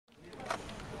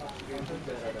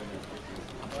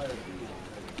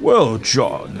Well,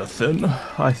 Jonathan,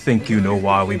 I think you know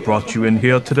why we brought you in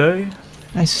here today.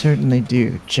 I certainly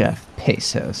do, Jeff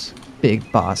Bezos,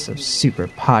 big boss of Super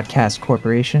Podcast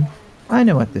Corporation. I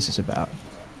know what this is about.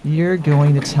 You're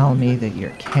going to tell me that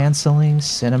you're canceling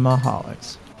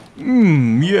Cinemaholics.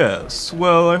 Yes.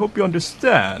 Well, I hope you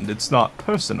understand it's not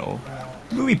personal.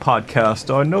 Movie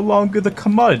podcasts are no longer the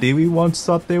commodity we once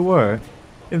thought they were.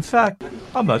 In fact,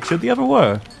 I'm not sure they ever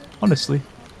were, honestly.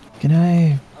 Can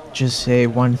I just say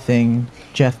one thing,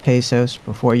 Jeff Bezos,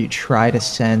 before you try to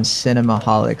send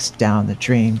Cinemaholics down the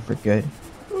drain for good?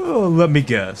 Oh, let me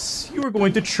guess. You are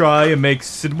going to try and make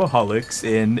Cinemaholics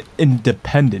an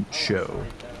independent show.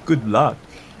 Good luck.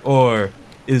 Or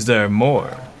is there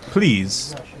more?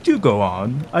 Please, do go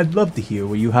on. I'd love to hear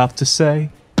what you have to say.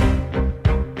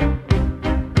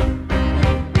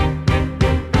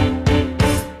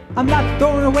 I'm not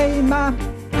throwing away my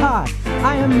pod.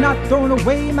 I am not throwing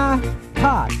away my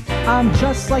pod. I'm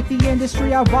just like the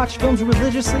industry. I watch films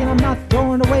religiously and I'm not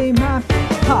throwing away my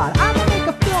pod. I'm gonna make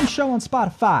a film show on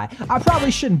Spotify. I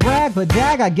probably shouldn't brag, but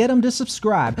dag, I get them to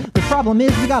subscribe. The problem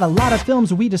is we got a lot of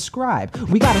films we describe.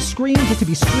 We gotta scream just to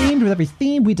be streamed. With every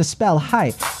theme we dispel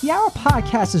hype. Yeah, our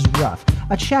podcast is rough,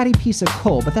 a chatty piece of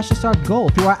coal, but that's just our goal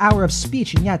through our hour of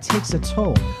speech, and yeah, it takes a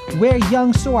toll. We're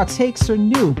young, so our takes are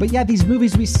new, but yeah, these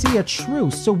movies we see are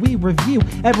true, so we review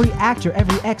every actor,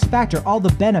 every X factor, all the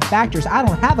benefactors. I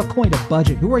don't have a coin to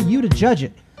budget. Who are you to judge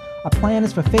it? Our plan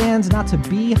is for fans not to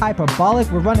be hyperbolic.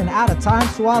 We're running out of time,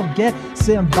 so I'll get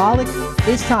symbolic.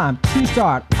 It's time to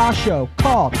start our show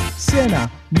called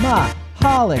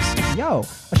Cinemaholics. Yo,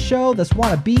 a show that's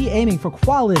wanna be aiming for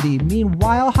quality.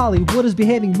 Meanwhile, Hollywood is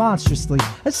behaving monstrously.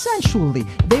 Essentially,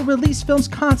 they release films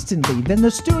constantly. Then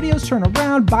the studios turn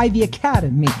around by the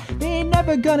Academy. They ain't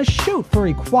never gonna shoot for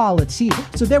equality.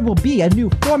 So there will be a new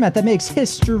format that makes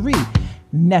history.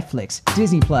 Netflix,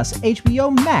 Disney Plus,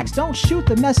 HBO Max. Don't shoot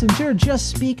the messenger, just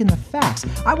speaking the facts.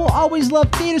 I will always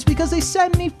love theaters because they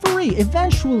set me free.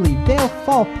 Eventually, they'll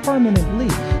fall permanently.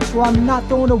 So I'm not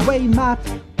throwing away my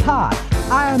pod.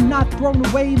 I am not throwing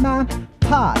away my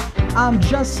pod. I'm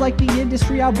just like the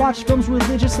industry. I watch films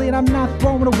religiously and I'm not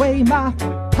throwing away my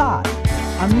pod.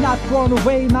 I'm not throwing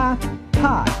away my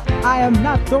pod. I am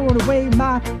not throwing away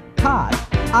my pod.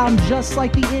 I'm just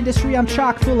like the industry, I'm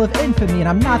chock full of infamy, and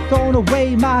I'm not throwing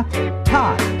away my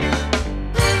pod.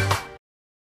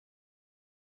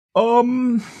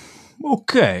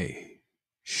 Okay.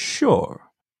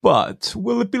 Sure. But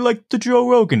will it be like the Joe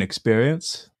Rogan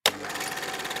experience?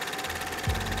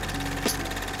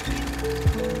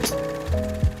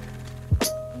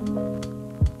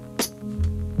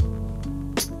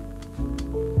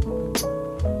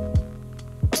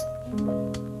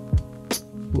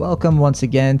 Welcome once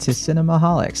again to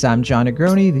Cinemaholics. I'm John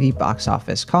Negroni, the box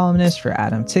office columnist for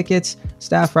Atom Tickets,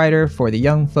 staff writer for The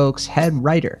Young Folks, head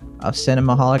writer of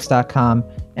Cinemaholics.com,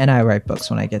 and I write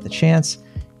books when I get the chance.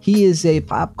 He is a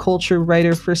pop culture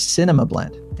writer for Cinema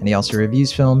Blend, and he also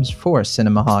reviews films for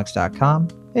Cinemaholics.com.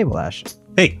 Hey, Walash.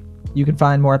 Hey. You can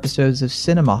find more episodes of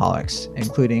Cinemaholics,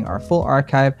 including our full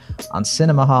archive on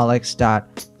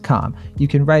Cinemaholics.com. You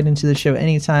can write into the show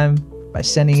anytime by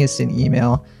sending us an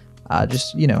email.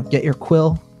 Just, get your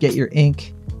quill, get your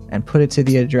ink, and put it to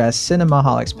the address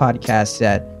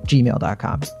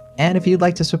cinemaholicspodcast@gmail.com. And if you'd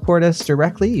like to support us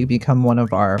directly, you become one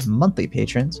of our monthly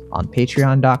patrons on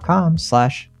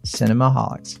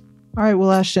patreon.com/cinemaholics. All right,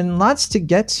 well, Ashton, lots to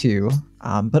get to,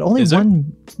 but only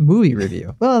one movie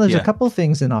review. Well, there's a couple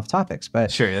things in off topics,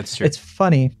 but sure, that's true. It's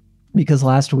funny because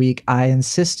last week I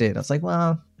insisted. I was like,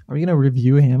 well, are we going to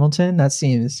review Hamilton? That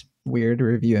seems weird to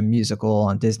review a musical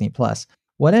on Disney Plus.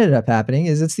 What ended up happening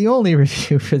is it's the only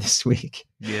review for this week.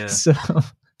 Yeah. So,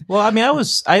 well, I mean,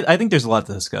 I think there's a lot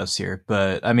to discuss here,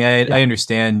 but I mean, I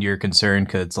understand your concern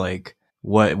because, like,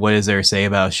 what is there to say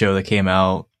about a show that came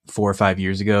out 4 or 5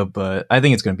 years ago? But I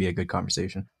think it's going to be a good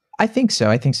conversation. I think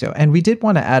so. And we did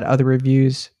want to add other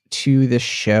reviews to the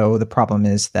show. The problem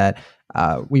is that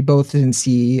we both didn't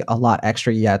see a lot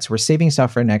extra yet. So we're saving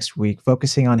stuff for next week,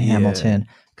 focusing on Hamilton.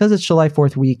 Because it's July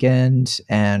 4th weekend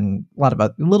and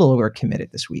a little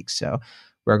overcommitted this week. So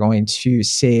we're going to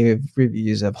save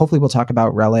reviews of, hopefully we'll talk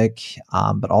about Relic.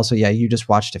 But also, you just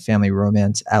watched A Family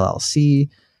Romance LLC.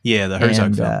 Yeah, the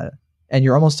Herzog film. And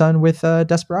you're almost done with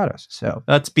Desperados. So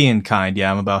that's being kind.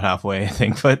 Yeah, I'm about halfway, I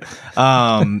think. But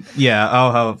I'll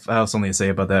have something to say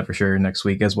about that for sure next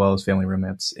week, as well as Family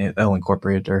Romance, L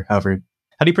Incorporated, or however.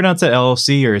 How do you pronounce that?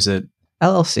 LLC, or is it?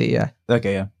 LLC, yeah.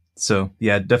 Okay, yeah. So,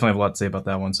 definitely have a lot to say about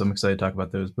that one. So I'm excited to talk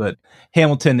about those. But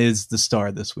Hamilton is the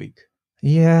star this week.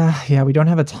 Yeah. We don't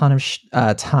have a ton of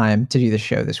time to do the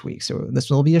show this week. So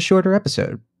this will be a shorter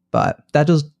episode. But that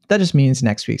just means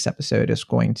next week's episode is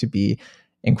going to be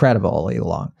incredibly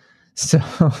long. So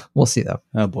we'll see though.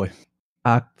 Oh boy.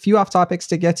 A few off topics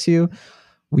to get to.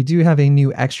 We do have a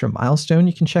new extra milestone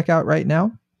you can check out right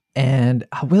now. And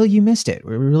Will, you missed it.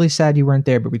 We were really sad you weren't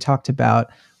there, but we talked about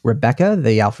Rebecca,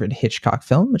 the Alfred Hitchcock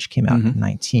film, which came out in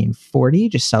 1940,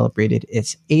 just celebrated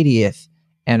its 80th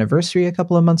anniversary a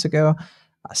couple of months ago.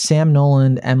 Sam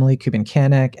Nolan, Emily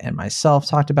Kubenkanek, and myself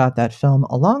talked about that film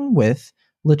along with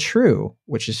Le Trou,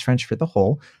 which is French for the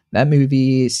hole. That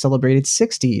movie celebrated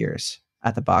 60 years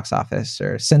at the box office,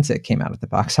 or since it came out at the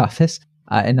box office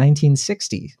in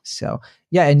 1960. So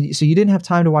yeah, and so you didn't have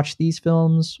time to watch these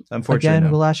films. Unfortunately, again,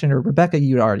 no. Will Ashton or Rebecca,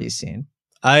 you'd already seen.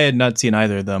 I had not seen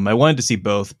either of them. I wanted to see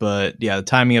both, but yeah, the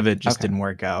timing of it just didn't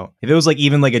work out. If it was like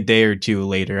even like a day or two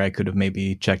later, I could have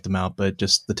maybe checked them out, but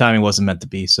just the timing wasn't meant to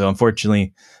be. So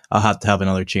unfortunately, I'll have to have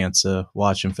another chance to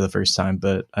watch them for the first time.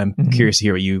 But I'm curious to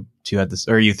hear what you two had this,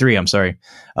 or you three, I'm sorry,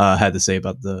 had to say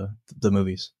about the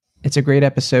movies. It's a great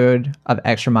episode of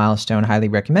Extra Milestone. Highly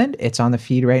recommend. It's on the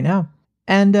feed right now.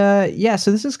 And yeah,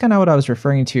 so this is kind of what I was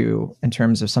referring to in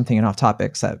terms of something in off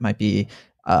topics that might be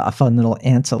a fun little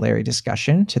ancillary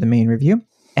discussion to the main review.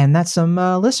 And that's some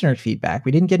listener feedback.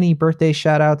 We didn't get any birthday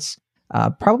shout outs,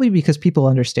 probably because people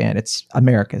understand it's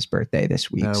America's birthday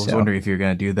this week. I was wondering if you were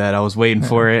going to do that. I was waiting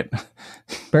for it.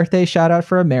 Birthday shout out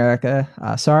for America.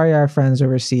 Sorry, our friends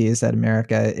overseas, that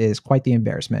America is quite the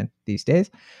embarrassment these days,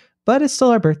 but it's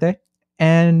still our birthday.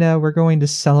 And we're going to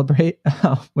celebrate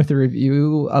with a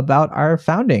review about our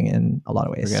founding in a lot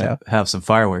of ways. We're going to have some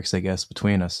fireworks, I guess,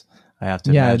 between us. I have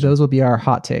to imagine. Those will be our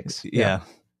hot takes. Yeah.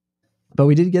 But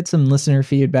we did get some listener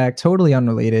feedback, totally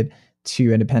unrelated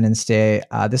to Independence Day.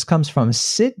 This comes from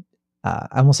I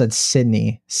almost said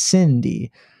Cindy,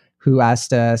 who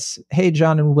asked us, "Hey,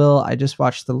 John and Will, I just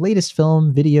watched the latest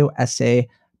film video essay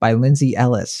by Lindsay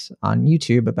Ellis on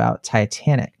YouTube about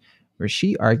Titanic, where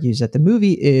she argues that the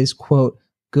movie is, quote,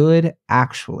 good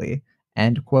actually,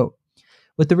 end quote.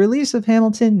 With the release of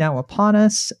Hamilton now upon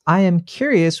us, I am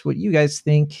curious what you guys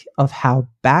think of how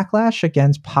backlash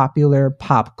against popular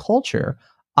pop culture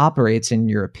operates in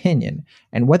your opinion,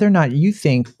 and whether or not you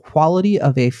think quality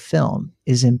of a film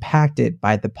is impacted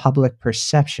by the public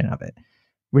perception of it.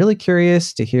 Really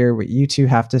curious to hear what you two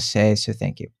have to say, so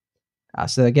thank you."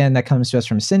 So again, that comes to us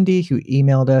from Cindy, who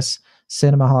emailed us,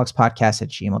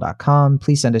 cinemaholicspodcast@gmail.com.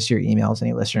 Please send us your emails,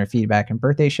 any listener feedback, and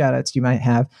birthday shoutouts you might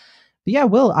have. But yeah,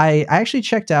 Will, I actually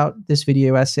checked out this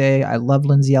video essay. I love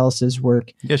Lindsay Ellis's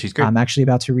work. Yeah, she's great. I'm actually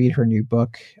about to read her new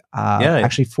book,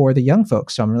 actually for the young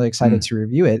folks. So I'm really excited to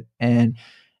review it. And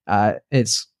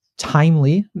it's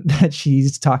timely that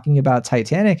she's talking about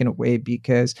Titanic in a way,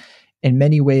 because in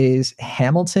many ways,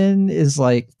 Hamilton is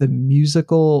like the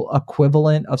musical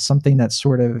equivalent of something that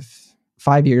sort of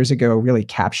 5 years ago really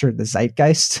captured the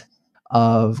zeitgeist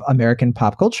of American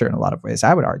pop culture in a lot of ways,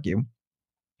 I would argue.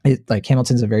 Like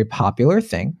Hamilton's a very popular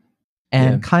thing,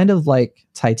 and kind of like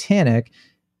Titanic,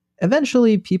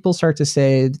 eventually people start to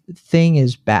say the thing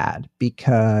is bad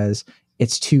because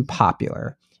it's too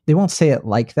popular. They won't say it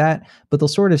like that, but they'll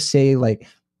sort of say like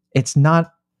it's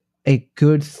not a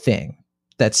good thing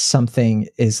that something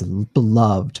is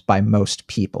beloved by most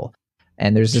people.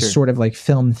 And there's this sort of like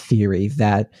film theory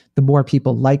that the more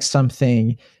people like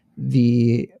something,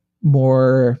 the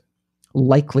more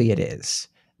likely it is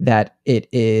that it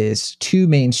is too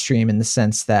mainstream, in the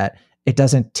sense that it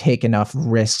doesn't take enough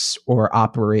risks or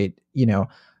operate in a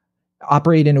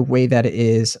way that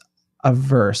is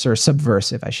averse or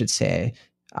subversive, I should say,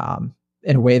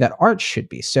 in a way that art should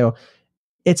be. So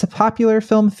it's a popular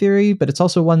film theory, but it's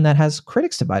also one that has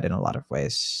critics divided in a lot of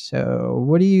ways. So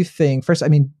what do you think? First, I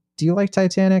mean, do you like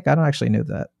Titanic? I don't actually know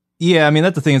that. Yeah, I mean,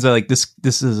 that's the thing, is that like this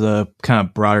is a kind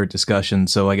of broader discussion,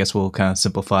 so I guess we'll kind of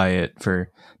simplify it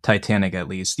for Titanic at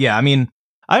least. Yeah, I mean,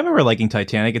 I remember liking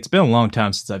Titanic. It's been a long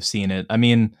time since I've seen it. I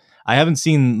mean, I haven't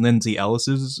seen Lindsay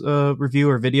Ellis's review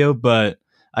or video, but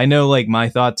I know like my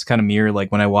thoughts kind of mirror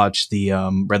like when I watched the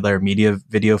Red Letter Media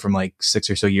video from like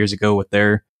 6 or so years ago with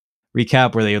their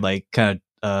recap, where they like kind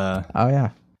of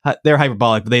they're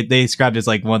hyperbolic, but they described it as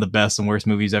like one of the best and worst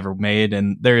movies ever made,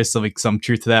 and there is some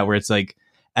truth to that, where it's like,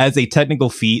 as a technical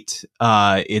feat,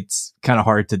 it's kind of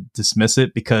hard to dismiss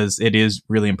it, because it is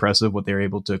really impressive what they're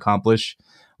able to accomplish.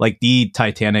 Like the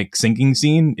Titanic sinking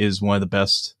scene is one of the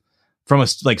best from a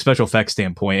like special effects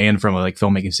standpoint, and from a like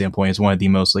filmmaking standpoint. It's one of the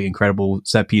most like incredible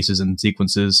set pieces and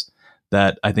sequences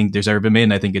that I think there's ever been made.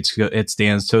 And I think it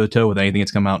stands toe to toe with anything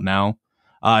that's come out now.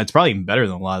 It's probably even better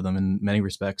than a lot of them in many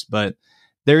respects, but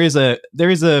there is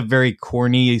a very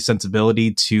corny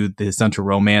sensibility to the central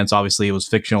romance. Obviously, it was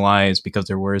fictionalized because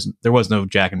there was no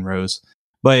Jack and Rose,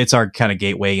 but it's our kind of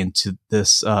gateway into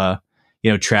this,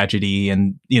 tragedy.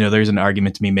 And, there's an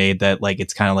argument to be made that like,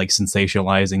 it's kind of like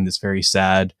sensationalizing this very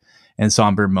sad and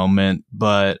somber moment.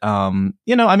 But,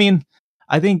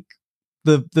 I think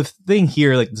the thing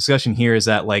here, like the discussion here is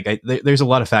that like, there's a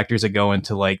lot of factors that go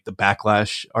into like the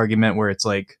backlash argument where it's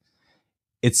like,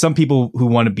 it's some people who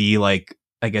want to be like,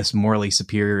 I guess, morally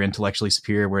superior, intellectually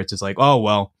superior, where it's just like, oh,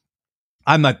 well,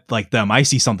 I'm not like them. I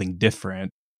see something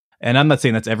different. And I'm not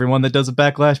saying that's everyone that does a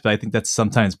backlash, but I think that's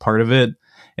sometimes part of it.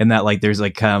 And that like, there's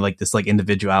like kind of like this like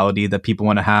individuality that people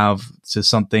want to have to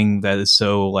something that is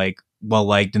so like well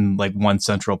liked and like one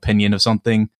central opinion of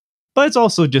something. But it's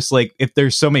also just like, if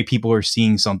there's so many people who are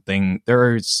seeing something,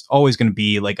 there's always going to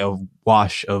be like a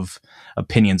wash of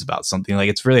opinions about something. Like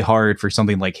it's really hard for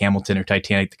something like Hamilton or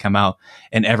Titanic to come out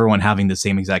and everyone having the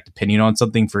same exact opinion on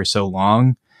something for so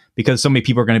long, because so many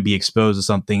people are going to be exposed to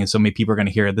something and so many people are going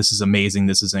to hear, this is amazing,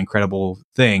 this is an incredible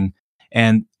thing.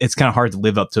 And it's kind of hard to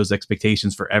live up to those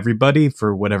expectations for everybody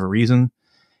for whatever reason.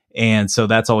 And so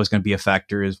that's always going to be a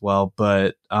factor as well.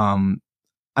 But I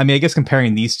guess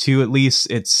comparing these two, at least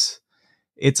it's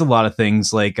a lot of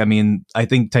things. Like, I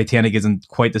think Titanic isn't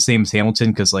quite the same as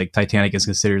Hamilton, because like Titanic is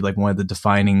considered like one of the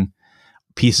defining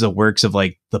pieces of works of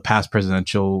like the past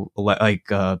presidential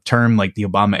term, like the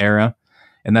Obama era.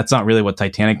 And that's not really what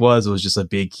Titanic was. It was just a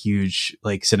big, huge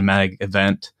like cinematic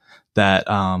event that,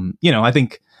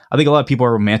 I think a lot of people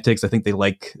are romantics. I think they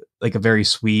like a very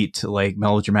sweet, like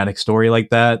melodramatic story like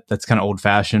that. That's kind of old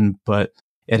fashioned, but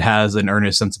it has an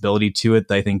earnest sensibility to it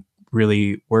that I think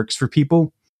really works for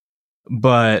people.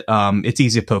 But it's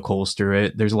easy to poke holes through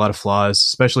it. There's a lot of flaws,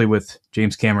 especially with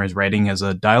James Cameron's writing as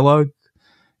a dialogue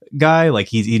guy. Like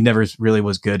he never really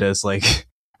was good as like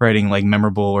writing like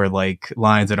memorable or like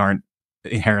lines that aren't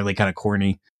inherently kind of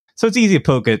corny. So it's easy to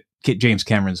poke at James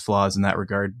Cameron's flaws in that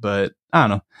regard. But I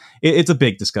don't know. It's a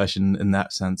big discussion in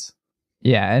that sense.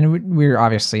 Yeah, and we're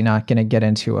obviously not going to get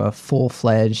into a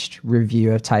full-fledged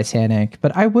review of Titanic,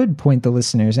 but I would point the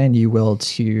listeners, and you will,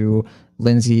 to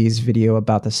Lindsay's video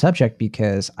about the subject,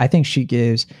 because I think she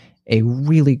gives a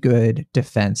really good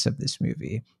defense of this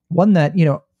movie. One that,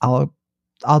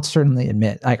 I'll certainly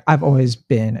admit, like I've always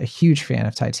been a huge fan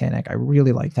of Titanic. I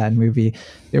really like that movie.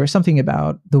 There was something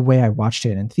about the way I watched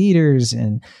it in theaters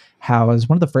and how it was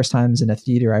one of the first times in a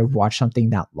theater I watched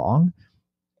something that long.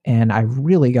 And I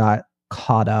really got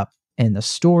caught up in the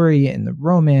story and the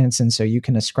romance. And so you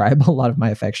can ascribe a lot of my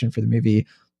affection for the movie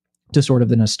to sort of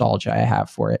the nostalgia I have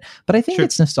for it. But I think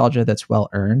It's nostalgia that's well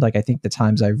earned. Like I think the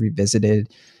times I've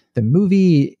revisited the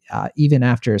movie, even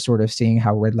after sort of seeing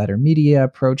how Red Letter Media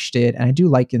approached it, and I do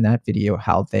like in that video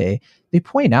how they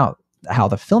point out how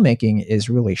the filmmaking is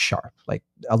really sharp. Like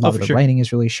a lot of the writing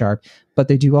is really sharp, but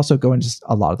they do also go into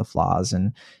a lot of the flaws.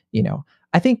 And,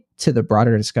 I think to the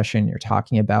broader discussion you're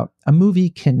talking about, a movie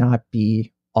cannot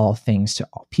be all things to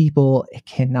all people. It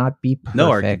cannot be perfect. No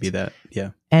art can be that. Yeah.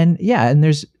 And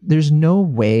there's no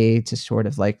way to sort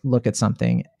of like look at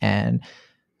something and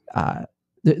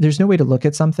there's no way to look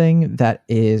at something that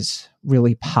is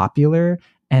really popular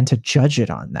and to judge it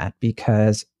on that,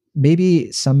 because maybe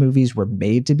some movies were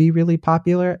made to be really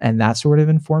popular and that sort of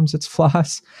informs its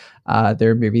flaws.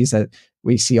 There are movies that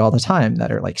we see all the time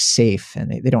that are like safe and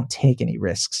they don't take any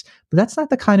risks. But that's not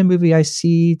the kind of movie I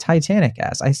see Titanic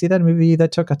as. I see that movie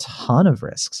that took a ton of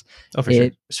risks.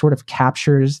 It sort of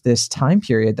captures this time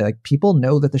period that like people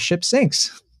know that the ship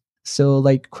sinks. So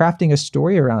like crafting a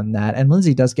story around that, and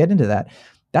Lindsay does get into that,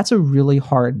 that's a really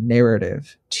hard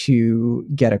narrative to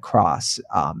get across,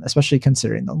 especially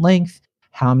considering the length,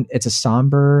 how it's a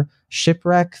somber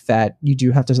shipwreck that you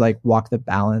do have to like walk the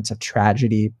balance of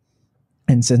tragedy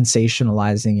and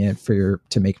sensationalizing it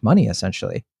to make money,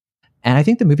 essentially. And I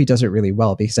think the movie does it really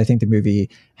well, because I think the movie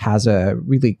has a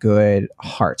really good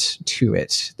heart to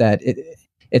it, that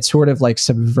it sort of like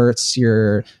subverts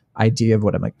your idea of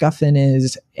what a MacGuffin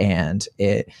is, and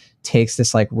it takes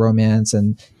this like romance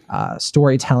and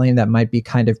storytelling that might be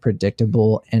kind of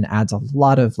predictable and adds a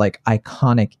lot of like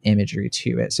iconic imagery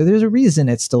to it. So there's a reason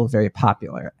it's still very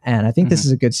popular. And I think this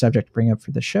is a good subject to bring up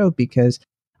for the show, because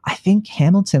I think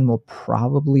Hamilton will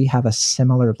probably have a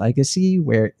similar legacy,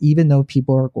 where even though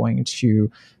people are going to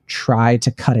try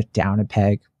to cut it down a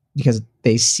peg because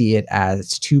they see it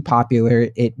as too popular,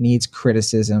 it needs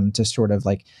criticism to sort of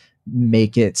like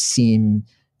make it seem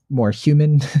more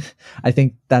human. I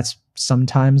think that's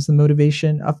sometimes the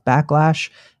motivation of backlash,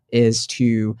 is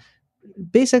to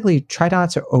basically try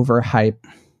not to overhype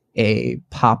a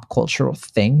pop cultural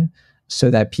thing so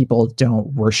that people don't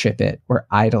worship it or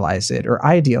idolize it or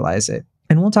idealize it.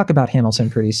 And we'll talk about Hamilton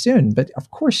pretty soon, but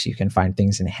of course you can find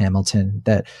things in Hamilton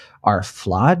that are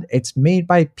flawed. It's made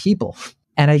by people.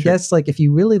 And I guess like if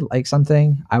you really like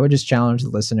something, I would just challenge the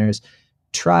listeners,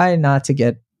 try not to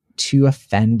get too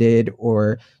offended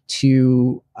or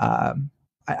too I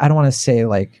don't want to say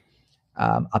like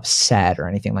upset or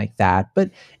anything like that, but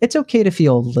it's okay to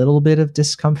feel a little bit of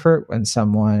discomfort when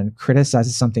someone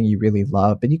criticizes something you really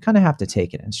love, but you kind of have to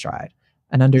take it in stride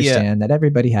and understand that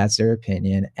everybody has their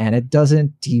opinion and it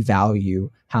doesn't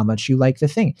devalue how much you like the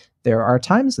thing. There are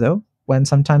times though when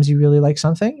sometimes you really like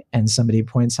something and somebody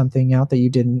points something out that you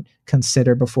didn't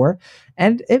consider before,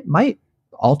 and it might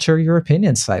alter your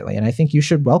opinion slightly. And I think you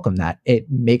should welcome that. It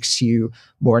makes you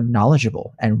more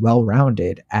knowledgeable and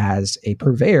well-rounded as a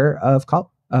purveyor of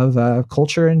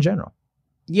culture in general.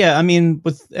 Yeah, I mean,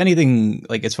 with anything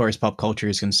like as far as pop culture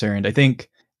is concerned, I think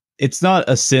it's not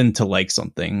a sin to like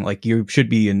something. Like you should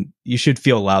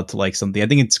feel allowed to like something. I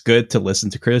think it's good to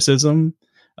listen to criticism,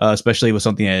 especially with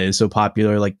something that is so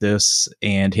popular like this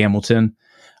and Hamilton.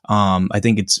 I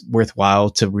think it's worthwhile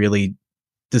to really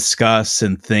discuss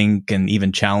and think and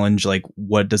even challenge, like,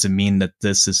 what does it mean that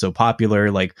this is so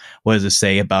popular? Like, what does it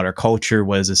say about our culture?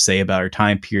 What does it say about our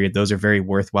time period? Those are very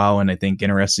worthwhile and I think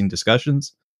interesting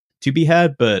discussions to be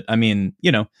had. But I mean,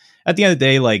 you know, at the end of the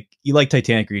day, like, you like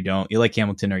Titanic or you don't, you like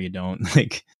Hamilton or you don't.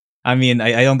 Like, I mean,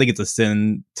 I don't think it's a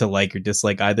sin to like or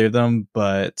dislike either of them,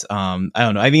 but I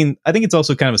don't know. I mean, I think it's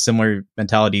also kind of a similar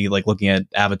mentality, like looking at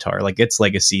Avatar. Like, its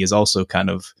legacy is also kind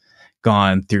of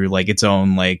gone through like its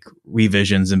own like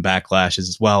revisions and backlashes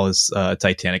as well as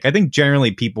Titanic. I think generally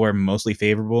people are mostly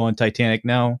favorable on Titanic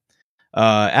now.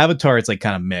 Avatar, it's like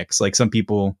kind of mixed. Like some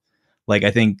people, like, I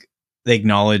think they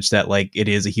acknowledge that like it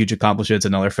is a huge accomplishment. It's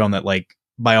another film that like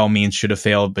by all means should have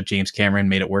failed, but James Cameron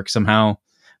made it work somehow.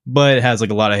 But it has like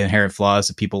a lot of inherent flaws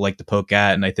that people like to poke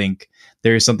at, and I think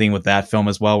there's something with that film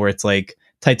as well where it's like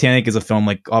Titanic is a film,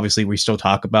 like, obviously we still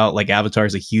talk about. Like, Avatar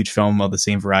is a huge film of the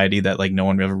same variety that like no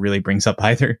one ever really brings up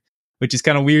either, which is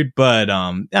kind of weird. But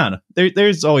I don't know.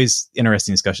 There's always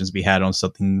interesting discussions to be had on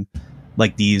something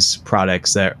like these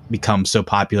products that become so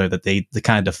popular that they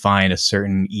kind of define a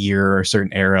certain year or a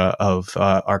certain era of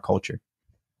our culture.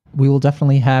 We will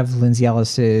definitely have Lindsay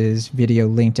Ellis's video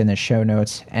linked in the show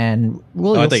notes, and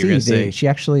we'll I thought you were gonna say she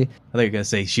actually. I thought you were going to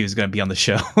say she was going to be on the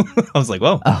show. I was like,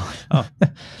 whoa. Oh.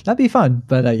 That'd be fun.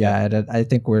 But yeah, I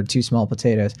think we're two small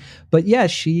potatoes. But yeah,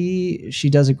 she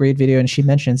does a great video and she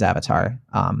mentions Avatar,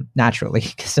 naturally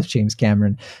because of James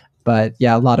Cameron. But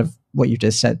yeah, a lot of what you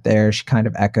just said there, she kind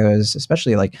of echoes,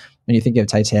 especially like when you think of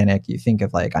Titanic, you think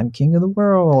of like, I'm king of the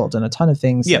world and a ton of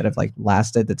things that have like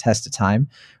lasted the test of time.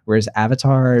 Whereas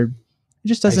Avatar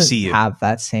just doesn't have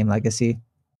that same legacy.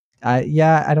 I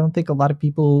don't think a lot of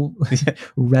people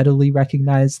readily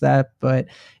recognize that, but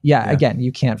again,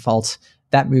 you can't fault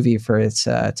that movie for its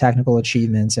technical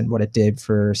achievements and what it did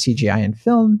for CGI and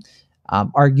film.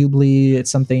 Arguably, it's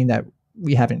something that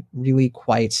we haven't really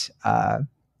quite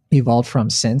evolved from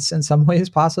since in some ways,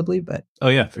 possibly. But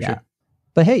for sure.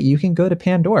 But hey, you can go to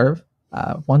Pandora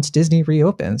once Disney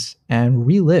reopens and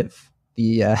relive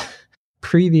the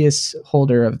previous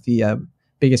holder of the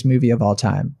biggest movie of all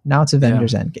time. Now it's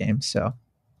Avengers Endgame. So,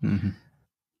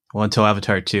 well, until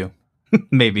Avatar 2,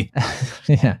 maybe.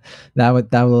 Yeah,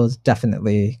 that will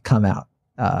definitely come out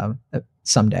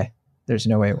someday. There's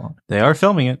no way it won't. They are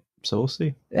filming it, so we'll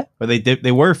see. Yeah, or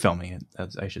they were filming it,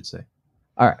 as I should say.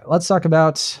 All right, let's talk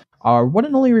about our one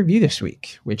and only review this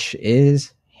week, which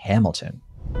is Hamilton.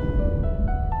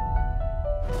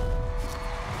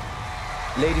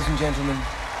 Ladies and gentlemen,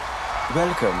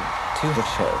 welcome to the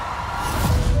show.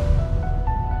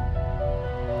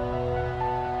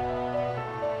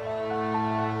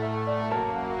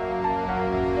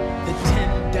 The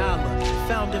 $10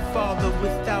 founding father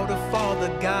without a father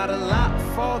got a lot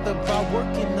farther by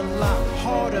working a lot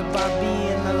harder, by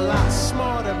being a lot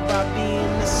smarter, by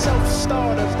being a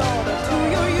self-starter. To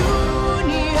your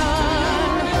union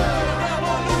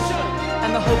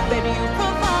and the hope that you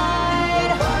provide.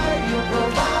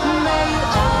 May you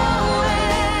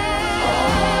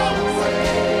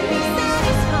always be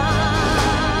satisfied.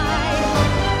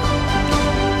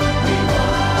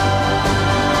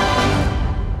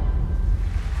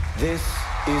 This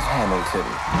is Hamilton.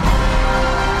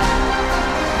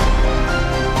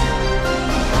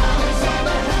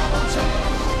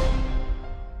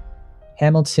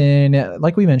 Hamilton,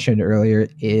 like we mentioned earlier,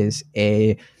 is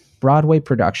a Broadway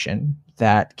production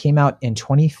that came out in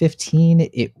 2015.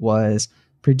 It was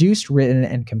produced, written,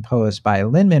 and composed by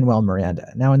Lin-Manuel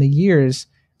Miranda. Now, in the years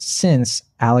since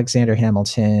Alexander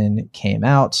Hamilton came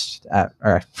out,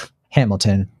 or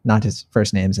Hamilton, not his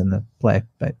first name's in the play,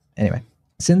 but anyway,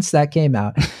 since that came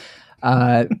out,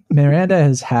 Miranda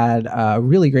has had a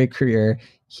really great career.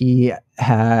 He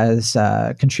has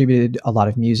contributed a lot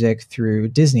of music through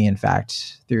Disney, in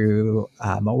fact, through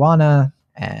Moana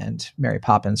and Mary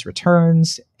Poppins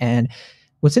Returns. And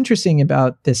what's interesting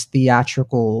about this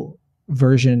theatrical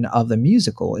version of the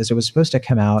musical is it was supposed to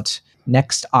come out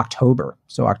next October,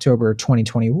 so October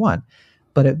 2021.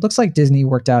 But it looks like Disney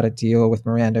worked out a deal with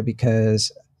Miranda because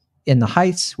In the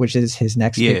Heights, which is his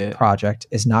next big project,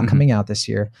 is not coming out this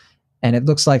year. And it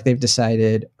looks like they've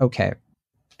decided, okay,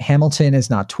 Hamilton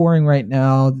is not touring right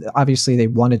now. Obviously, they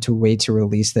wanted to wait to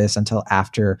release this until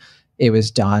after it was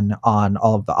done on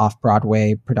all of the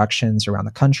off-Broadway productions around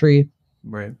the country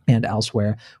and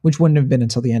elsewhere, which wouldn't have been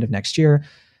until the end of next year.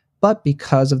 But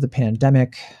because of the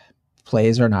pandemic,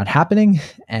 plays are not happening,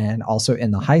 and also In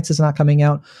the Heights is not coming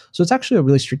out. So it's actually a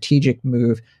really strategic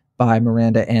move by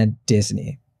Miranda and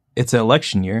Disney. It's an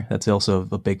election year. That's also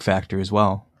a big factor as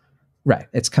well. Right.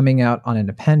 It's coming out on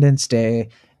Independence Day.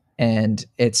 And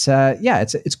it's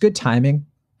good timing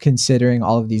considering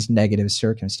all of these negative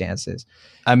circumstances.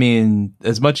 I mean,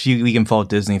 as much as we can fault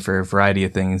Disney for a variety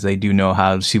of things, they do know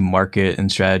how to market and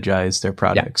strategize their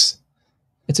products.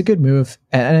 Yeah. It's a good move.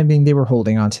 And I mean, they were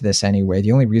holding on to this anyway.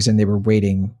 The only reason they were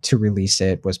waiting to release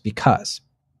it was because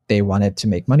they wanted to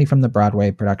make money from the Broadway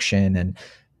production. And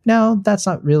now that's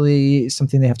not really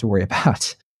something they have to worry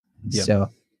about. Yep. So,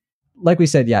 like we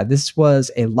said, this was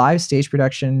a live stage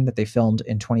production that they filmed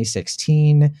in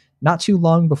 2016, not too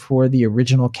long before the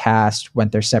original cast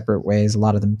went their separate ways. A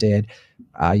lot of them did.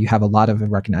 You have a lot of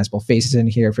recognizable faces in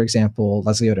here. For example,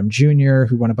 Leslie Odom Jr.,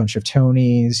 who won a bunch of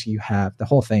Tonys. You have the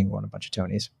whole thing won a bunch of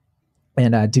Tonys.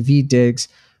 And Daveed Diggs,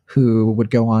 who would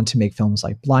go on to make films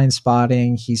like Blind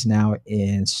Spotting. He's now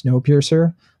in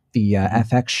Snowpiercer, the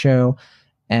FX show.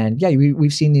 And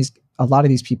we've seen a lot of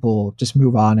these people just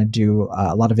move on and do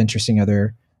a lot of interesting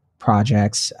other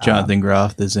projects. Jonathan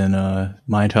Groff is in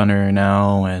Mindhunter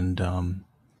now, and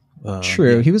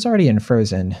true, he was already in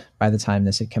Frozen by the time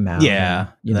this had come out. Yeah,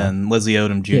 and then Leslie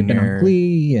Odom Jr. He had been on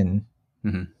Glee, and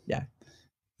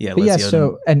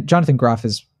and Jonathan Groff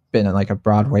has been in like a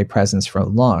Broadway presence for a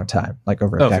long time, like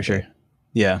over a decade. For sure.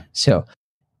 Yeah. So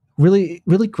really,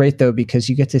 really great though, because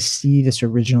you get to see this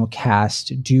original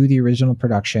cast do the original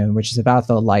production, which is about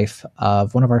the life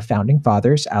of one of our founding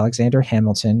fathers, Alexander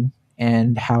Hamilton,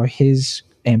 and how his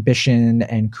ambition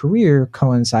and career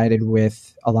coincided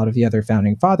with a lot of the other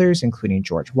founding fathers, including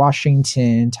George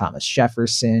Washington, Thomas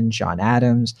Jefferson, John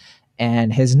Adams,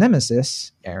 and his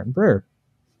nemesis, Aaron Burr.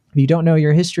 If you don't know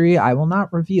your history, I will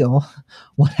not reveal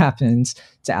what happens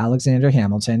to Alexander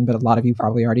Hamilton, but a lot of you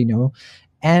probably already know.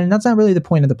 And that's not really the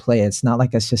point of the play. It's not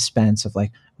like a suspense of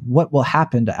like what will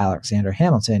happen to Alexander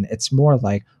Hamilton. It's more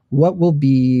like what will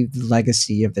be the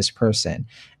legacy of this person.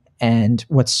 And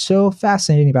what's so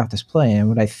fascinating about this play, and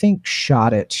what I think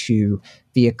shot it to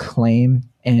the acclaim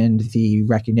and the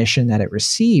recognition that it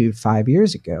received 5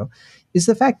 years ago, is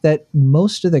the fact that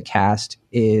most of the cast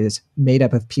is made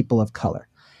up of people of color.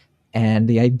 And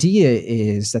the idea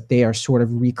is that they are sort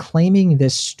of reclaiming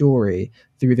this story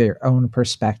through their own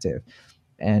perspective.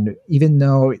 And even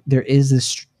though there is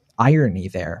this irony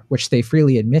there, which they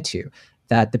freely admit to,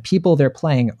 that the people they're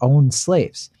playing own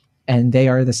slaves and they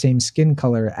are the same skin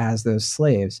color as those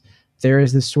slaves, there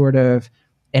is this sort of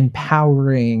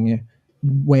empowering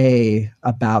way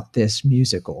about this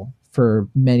musical for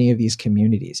many of these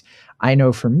communities. I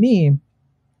know for me,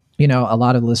 a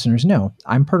lot of listeners know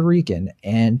I'm Puerto Rican,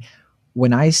 and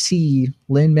when I see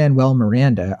Lin-Manuel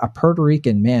Miranda, a Puerto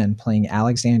Rican man playing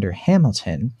Alexander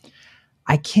Hamilton,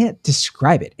 I can't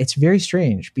describe it. It's very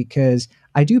strange because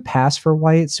I do pass for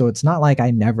white, so it's not like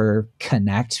I never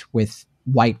connect with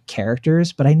white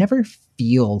characters, but I never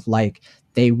feel like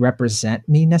they represent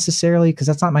me necessarily because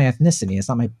that's not my ethnicity. It's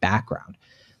not my background.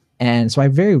 And so I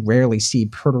very rarely see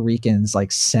Puerto Ricans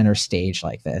like center stage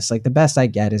like this. Like the best I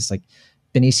get is like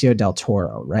Benicio del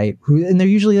Toro, right? And they're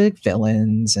usually like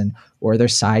villains or they're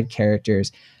side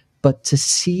characters. But to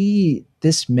see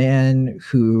this man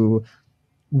who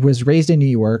was raised in New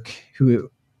York, who,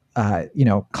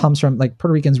 comes from like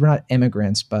Puerto Ricans, we're not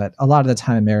immigrants, but a lot of the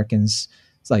time Americans,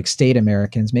 like state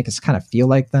Americans, make us kind of feel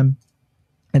like them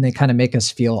and they kind of make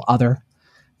us feel other.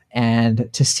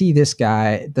 And to see this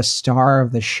guy, the star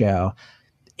of the show,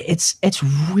 it's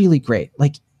really great.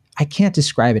 Like, I can't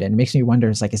describe it. And it makes me wonder,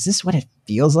 is this what it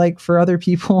feels like for other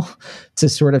people to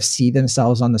sort of see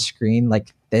themselves on the screen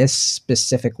like this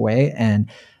specific way? And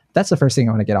that's the first thing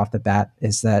I want to get off the bat,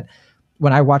 is that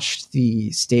when I watched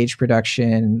the stage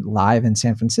production live in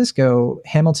San Francisco,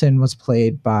 Hamilton was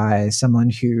played by someone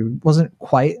who wasn't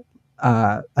quite,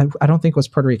 I don't think was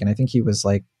Puerto Rican. I think he was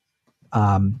like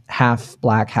half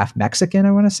Black, half Mexican,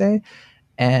 I want to say.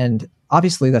 And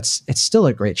obviously it's still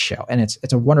a great show, and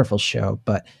it's a wonderful show,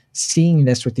 but seeing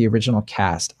this with the original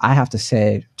cast, I have to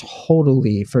say,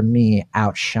 totally for me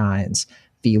outshines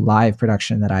the live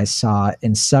production that I saw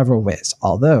in several ways.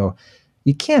 Although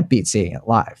you can't beat seeing it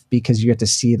live because you get to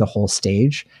see the whole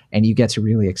stage and you get to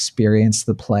really experience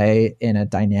the play in a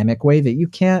dynamic way that you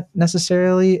can't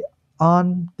necessarily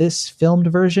on this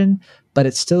filmed version, but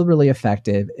it's still really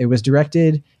effective. It was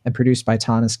directed and produced by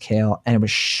Thomas Kail, and it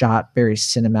was shot very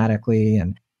cinematically.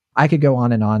 And I could go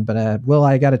on and on, but Will,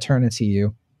 I got to turn it to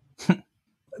you.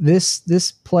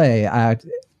 This play, I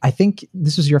think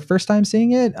this was your first time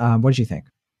seeing it. What did you think?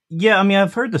 Yeah, I mean,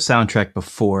 I've heard the soundtrack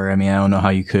before. I mean, I don't know how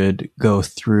you could go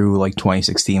through like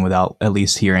 2016 without at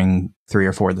least hearing 3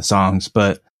 or 4 of the songs.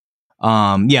 But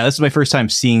yeah, this is my first time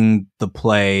seeing the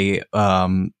play,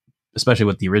 especially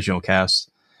with the original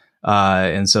cast.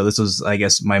 And so this was, I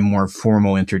guess, my more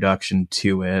formal introduction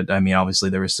to it. I mean, obviously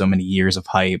there was so many years of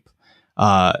hype,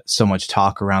 so much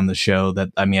talk around the show that,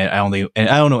 I mean, I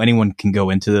don't know anyone can go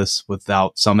into this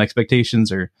without some expectations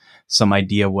or some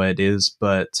idea what it is.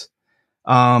 But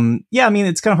yeah, I mean,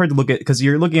 it's kind of hard to look at because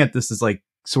you're looking at this as like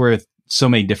sort of so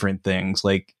many different things.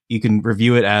 Like you can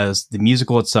review it as the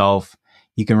musical itself.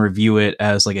 You can review it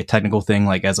as like a technical thing,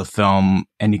 like as a film,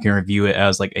 and you can review it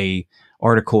as like a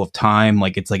article of time.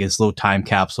 Like it's like a slow time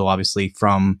capsule, obviously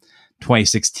from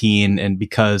 2016. And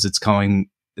because it's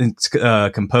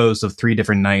composed of 3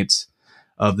 different nights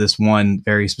of this one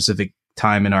very specific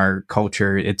time in our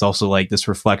culture, it's also like this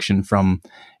reflection from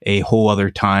a whole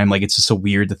other time. Like it's just so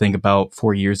weird to think about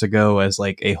 4 years ago as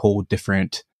like a whole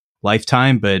different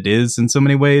lifetime, but it is in so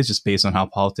many ways, just based on how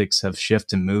politics have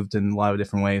shifted and moved in a lot of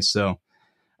different ways. So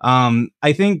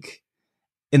I think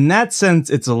in that sense,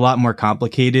 it's a lot more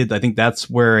complicated. I think that's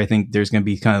where I think there's going to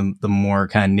be kind of the more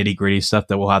kind of nitty gritty stuff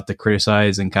that we'll have to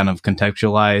criticize and kind of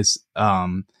contextualize.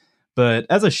 But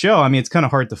as a show, I mean, it's kind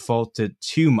of hard to fault it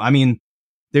too. I mean,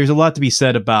 there's a lot to be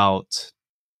said about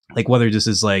like whether this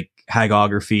is like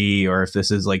hagiography or if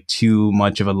this is like too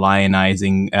much of a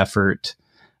lionizing effort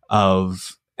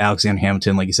of Alexander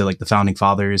Hamilton, like you said, like the founding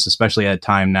fathers, especially at a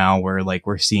time now where like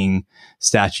we're seeing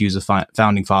statues of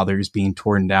founding fathers being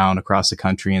torn down across the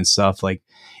country and stuff. Like,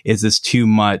 is this too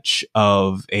much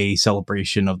of a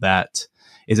celebration of that?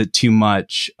 Is it too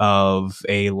much of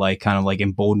a like kind of like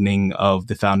emboldening of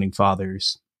the founding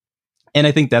fathers? And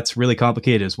I think that's really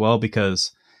complicated as well,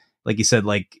 because like you said,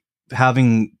 like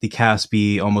having the cast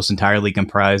be almost entirely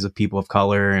comprised of people of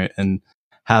color and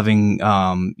having,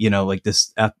 you know, like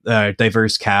this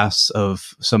diverse cast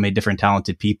of so many different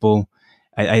talented people.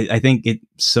 I think it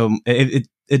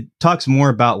talks more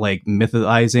about like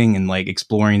mythizing and like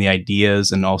exploring the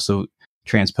ideas and also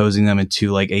transposing them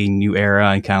into like a new era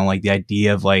and kind of like the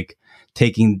idea of like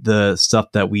taking the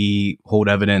stuff that we hold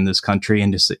evident in this country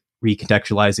and just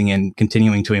recontextualizing and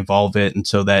continuing to evolve it, and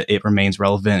so that it remains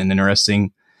relevant and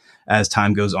interesting as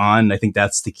time goes on. I think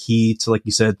that's the key to, like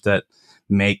you said, that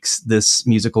makes this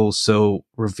musical so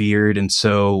revered and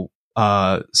so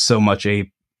much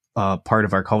a part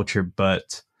of our culture.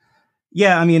 But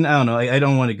yeah, I mean, I don't know. I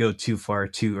don't want to go too far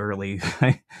too early.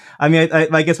 I mean,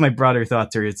 I guess my broader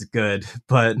thoughts are it's good,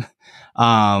 but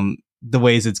the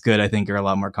ways it's good, I think, are a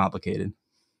lot more complicated.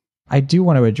 I do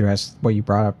want to address what you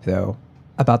brought up, though,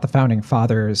 about the founding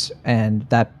fathers and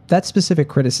that specific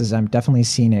criticism. Definitely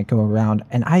seen it go around.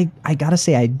 And I got to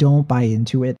say, I don't buy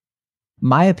into it.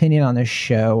 My opinion on this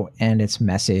show and its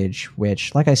message,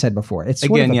 which, like I said before, it's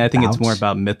sort again, of yeah, about, I think it's more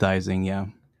about mythizing. Yeah,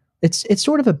 it's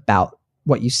sort of about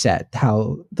what you said,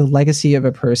 how the legacy of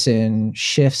a person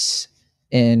shifts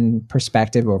in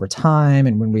perspective over time.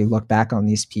 And when we look back on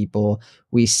these people,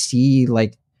 we see,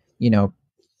 like, you know,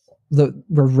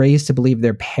 we're raised to believe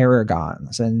they're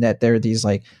paragons and that they're these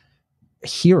like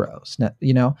heroes,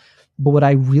 you know. But what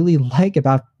I really like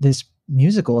about this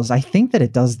musical is I think that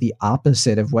it does the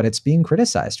opposite of what it's being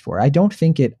criticized for. I don't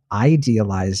think it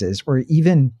idealizes or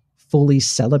even fully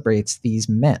celebrates these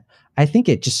men. I think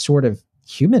it just sort of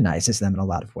humanizes them in a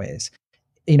lot of ways.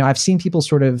 You know, I've seen people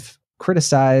sort of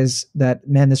criticize that,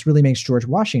 man, this really makes George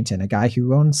Washington, a guy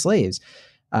who owned slaves,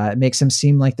 it makes him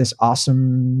seem like this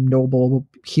awesome, noble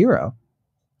hero.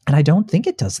 And I don't think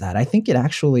it does that. I think it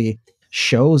actually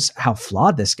shows how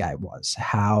flawed this guy was,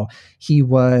 how he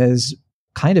was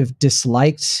kind of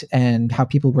disliked and how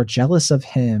people were jealous of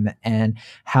him, and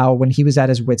how when he was at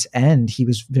his wit's end, he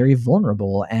was very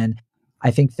vulnerable. And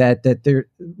I think that there,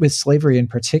 with slavery in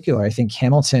particular, I think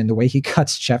Hamilton, the way he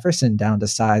cuts Jefferson down to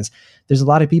size, there's a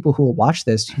lot of people who will watch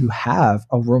this who have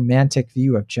a romantic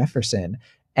view of Jefferson.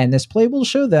 And this play will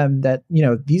show them that, you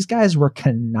know, these guys were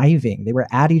conniving. They were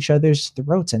at each other's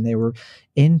throats and they were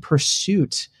in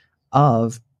pursuit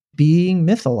of being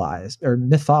mythologized or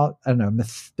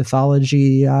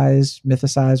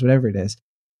mythicized, whatever it is.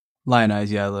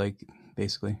 Lionize, yeah, like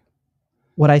basically.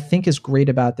 What I think is great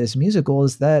about this musical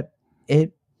is that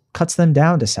it cuts them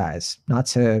down to size, not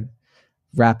to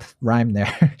rhyme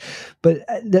there. But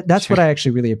that's Sure. what I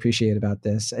actually really appreciate about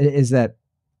this, is that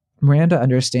Miranda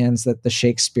understands that the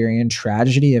Shakespearean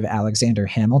tragedy of Alexander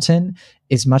Hamilton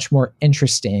is much more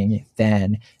interesting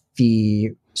than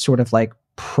the sort of like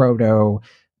proto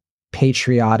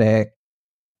patriotic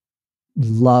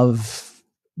love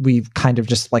we kind of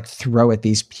just like throw at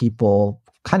these people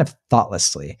kind of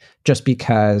thoughtlessly just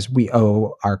because we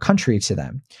owe our country to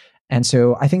them. And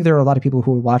so I think there are a lot of people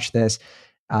who will watch this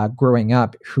growing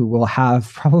up who will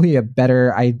have probably a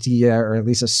better idea, or at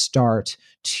least a start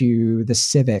to the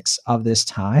civics of this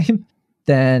time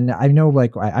than I know.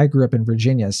 Like I grew up in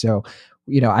Virginia. So,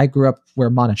 I grew up where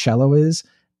Monticello is,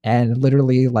 and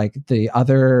literally like the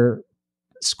other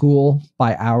school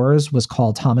by ours was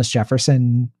called Thomas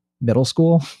Jefferson Middle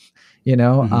School.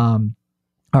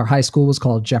 Our high school was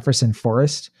called Jefferson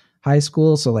Forest High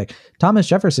School. So like Thomas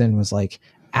Jefferson was like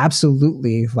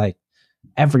absolutely like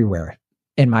everywhere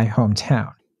in my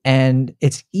hometown. And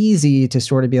it's easy to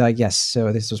sort of be like, yes,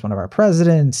 so this was one of our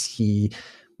presidents. He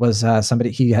was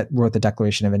wrote the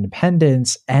Declaration of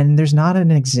Independence, and there's not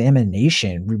an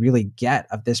examination we really get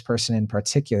of this person in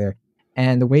particular.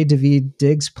 And the way Daveed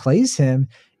Diggs plays him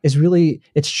is really,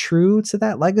 it's true to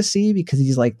that legacy because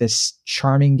he's like this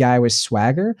charming guy with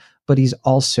swagger, but he's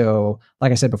also,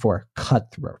 like I said before,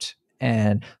 cutthroat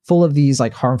and full of these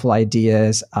like harmful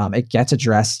ideas. It gets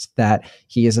addressed that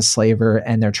he is a slaver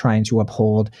and they're trying to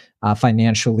uphold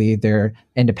financially their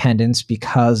independence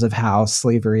because of how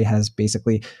slavery has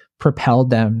basically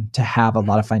propelled them to have a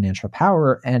lot of financial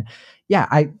power. And yeah,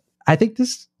 I think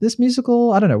this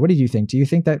musical, I don't know. What do you think? Do you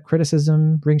think that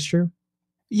criticism rings true?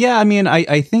 Yeah, I mean,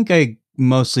 I think I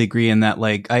mostly agree in that,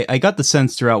 like, I got the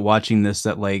sense throughout watching this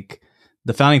that, like,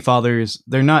 the founding fathers,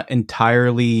 they're not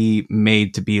entirely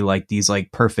made to be like these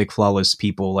like perfect, flawless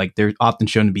people. Like they're often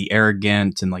shown to be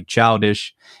arrogant and like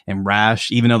childish and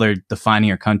rash, even though they're defining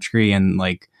our country and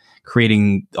like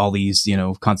creating all these,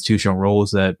 constitutional roles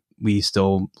that we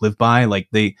still live by. Like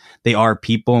they are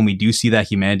people, and we do see that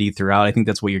humanity throughout. I think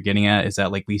that's what you're getting at, is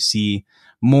that like we see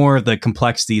more of the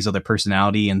complexities of their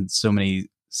personality in so many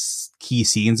key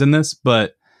scenes in this.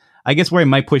 But I guess where I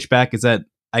might push back is that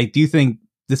I do think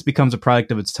this becomes a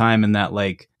product of its time, in that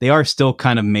like they are still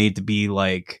kind of made to be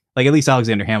like at least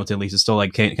Alexander Hamilton, at least, is still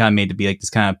like kind of made to be like this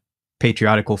kind of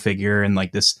patriotical figure, and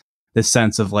like this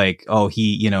sense of like, oh,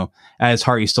 he, at his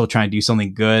heart, he's still trying to do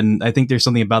something good. And I think there's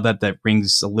something about that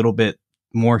rings a little bit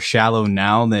more shallow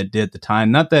now than it did at the time.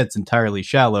 Not that it's entirely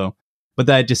shallow, but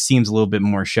that it just seems a little bit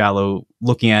more shallow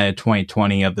looking at it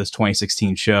 2020 of this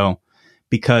 2016 show,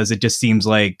 because it just seems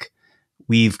like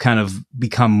we've kind of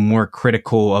become more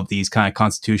critical of these kind of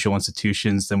constitutional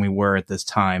institutions than we were at this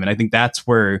time. And I think that's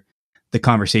where the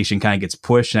conversation kind of gets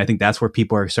pushed. And I think that's where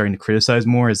people are starting to criticize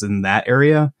more, is in that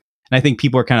area. And I think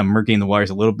people are kind of murking the waters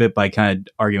a little bit by kind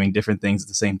of arguing different things at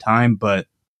the same time. But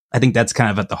I think that's kind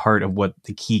of at the heart of what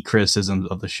the key criticism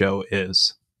of the show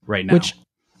is right now. Which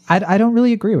I don't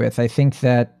really agree with. I think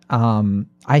that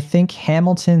I think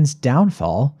Hamilton's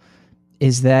downfall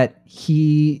is that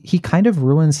he kind of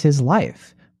ruins his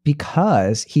life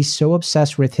because he's so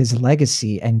obsessed with his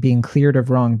legacy and being cleared of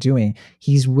wrongdoing.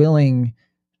 He's willing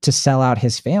to sell out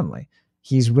his family.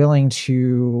 He's willing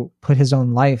to put his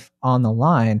own life on the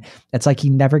line. It's like he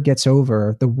never gets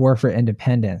over the war for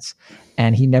independence,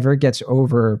 and he never gets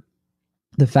over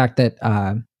the fact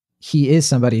that he is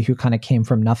somebody who kind of came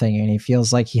from nothing, and he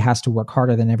feels like he has to work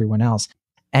harder than everyone else.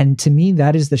 And to me,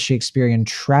 that is the Shakespearean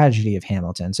tragedy of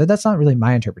Hamilton. So that's not really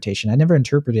my interpretation. I never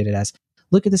interpreted it as,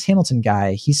 look at this Hamilton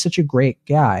guy, he's such a great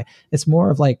guy. It's more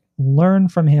of like, learn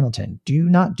from Hamilton. Do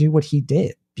not do what he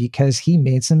did, because he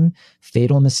made some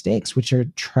fatal mistakes, which are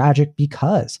tragic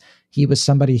because he was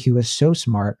somebody who was so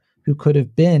smart, who could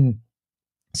have been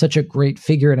such a great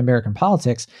figure in American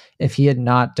politics if he had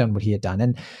not done what he had done.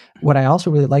 And what I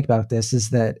also really like about this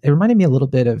is that it reminded me a little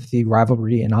bit of the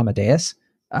rivalry in Amadeus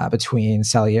between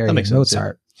Salieri and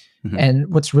Mozart. Mm-hmm.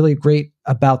 And what's really great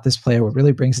about this play, what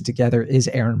really brings it together, is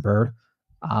Aaron Burr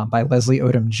by Leslie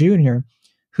Odom Jr.,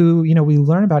 who, we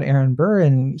learn about Aaron Burr,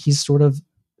 and he's sort of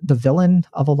the villain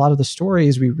of a lot of the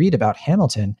stories we read about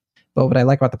Hamilton. But what I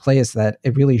like about the play is that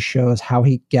it really shows how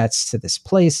he gets to this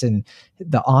place and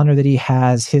the honor that he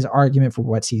has, his argument for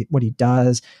what he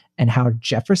does, and how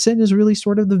Jefferson is really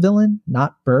sort of the villain,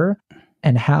 not Burr,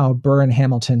 and how Burr and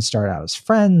Hamilton start out as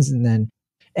friends. And then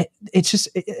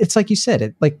it's like you said,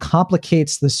 it like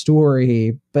complicates the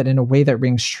story, but in a way that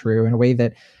rings true, in a way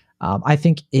that I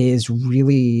think is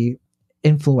really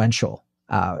influential.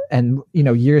 And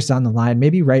years down the line,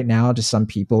 maybe right now to some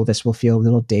people this will feel a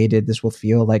little dated, this will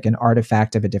feel like an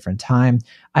artifact of a different time.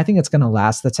 I think it's going to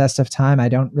last the test of time. I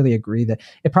don't really agree that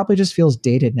it probably just feels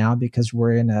dated now because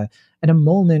we're in a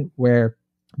moment where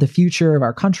the future of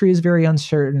our country is very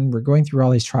uncertain. We're going through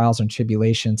all these trials and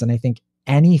tribulations, and I think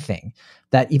anything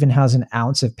that even has an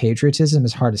ounce of patriotism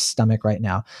is hard to stomach right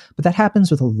now. But that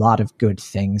happens with a lot of good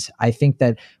things. I think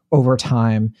that over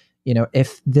time,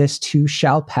 if this too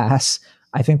shall pass,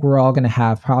 I think we're all going to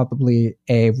have probably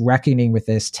a reckoning with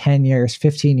this 10 years,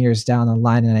 15 years down the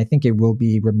line, and I think it will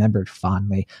be remembered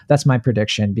fondly. That's my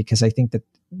prediction, because I think that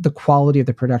the quality of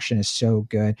the production is so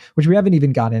good, which we haven't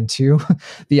even got into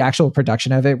the actual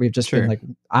production of it. We've just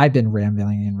been I've been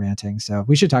rambling and ranting, so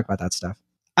we should talk about that stuff.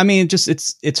 I mean,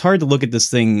 it's hard to look at this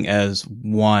thing as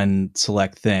one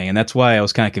select thing, and that's why I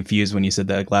was kind of confused when you said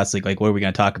that last week. Like, what are we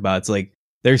going to talk about? It's like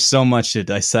there's so much to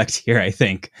dissect here, I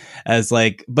think,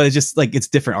 but it's just like it's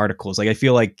different articles. Like, I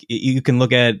feel like you can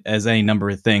look at it as any number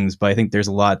of things, but I think there's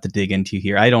a lot to dig into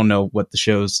here. I don't know what the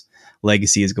show's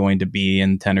legacy is going to be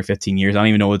in 10 or 15 years. I don't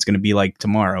even know what it's going to be like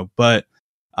tomorrow, but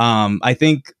I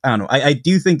don't know. I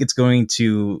do think it's going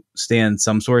to stand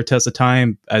some sort of test of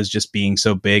time as just being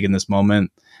so big in this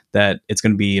moment that it's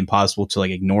going to be impossible to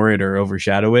like ignore it or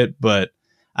overshadow it. But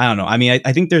I don't know. I mean,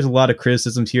 I think there's a lot of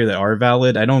criticisms here that are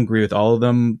valid. I don't agree with all of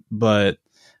them, but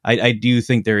I do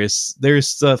think there's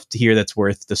stuff here that's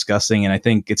worth discussing. And I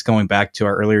think it's going back to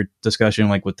our earlier discussion,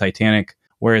 like with Titanic,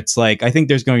 where it's like, I think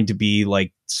there's going to be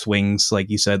like swings, like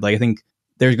you said. Like, I think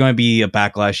there's going to be a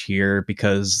backlash here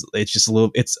because it's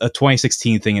a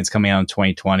 2016 thing. It's coming out in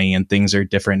 2020 and things are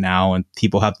different now and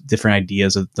people have different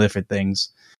ideas of different things.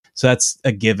 So that's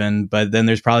a given. But then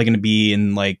there's probably going to be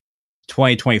in like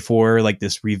 2024, like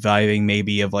this reviving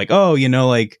maybe of like, oh,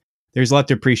 like there's a lot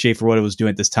to appreciate for what it was doing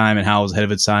at this time and how it was ahead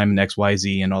of its time and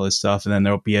XYZ and all this stuff. And then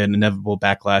there'll be an inevitable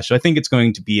backlash. So I think it's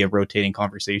going to be a rotating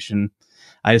conversation.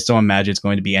 I just don't imagine it's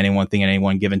going to be any one thing at any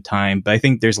one given time. But I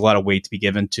think there's a lot of weight to be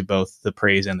given to both the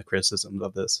praise and the criticisms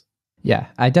of this. Yeah,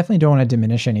 I definitely don't want to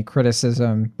diminish any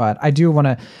criticism, but I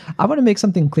want to make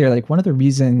something clear. Like, one of the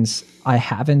reasons I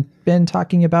haven't been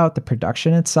talking about the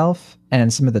production itself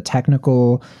and some of the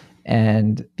technical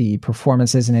and the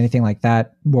performances and anything like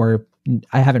that, or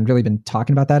I haven't really been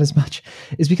talking about that as much,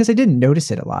 is because I didn't notice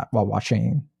it a lot while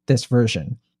watching this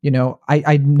version.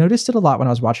 I noticed it a lot when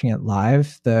I was watching it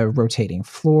live, the rotating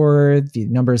floor, the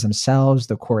numbers themselves,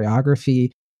 the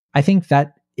choreography. I think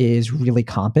that is really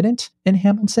competent in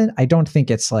Hamilton. I don't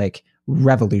think it's like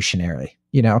revolutionary,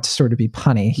 to sort of be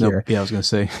punny here. Nope. Yeah, I was going to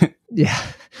say. Yeah,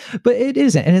 but it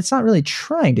isn't. And it's not really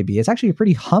trying to be. It's actually a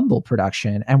pretty humble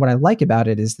production. And what I like about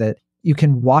it is that you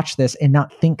can watch this and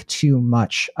not think too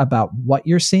much about what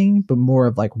you're seeing, but more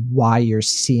of like why you're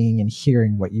seeing and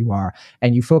hearing what you are.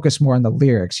 And you focus more on the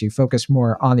lyrics, you focus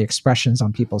more on the expressions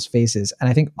on people's faces. And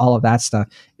I think all of that stuff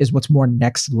is what's more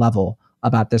next level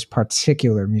about this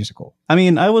particular musical. I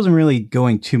mean, I wasn't really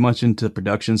going too much into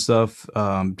production stuff,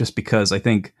 just because I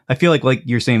feel like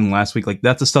you're saying last week, like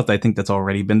that's the stuff that I think that's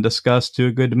already been discussed to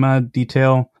a good amount of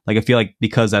detail. Like, I feel like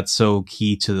because that's so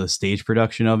key to the stage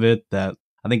production of it, that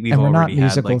I think we're not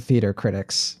musical theater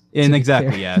critics. And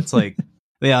exactly, yeah. It's like,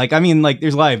 yeah, like, I mean, like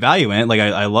there's a lot of value in it. Like,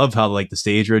 I love how like the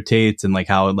stage rotates and like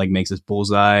how it like makes this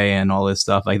bullseye and all this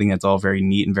stuff. I think that's all very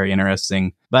neat and very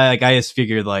interesting. But like, I just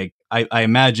figured like, I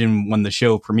imagine when the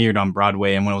show premiered on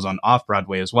Broadway and when it was on off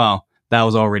Broadway as well, that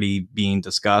was already being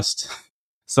discussed.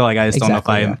 So like, I just don't know if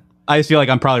I just feel like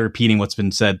I'm probably repeating what's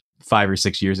been said 5 or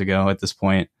 6 years ago at this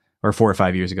point, or 4 or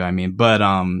 5 years ago. I mean, but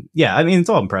yeah, I mean, it's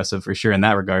all impressive for sure in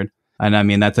that regard. And I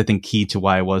mean, that's, I think, key to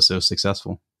why it was so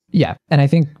successful. Yeah. And I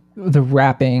think the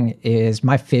rapping is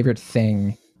my favorite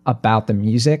thing about the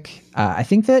music. I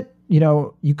think that,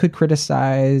 you could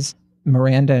criticize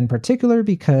Miranda in particular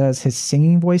because his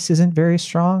singing voice isn't very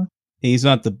strong. He's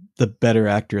not the better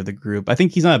actor of the group. I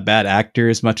think he's not a bad actor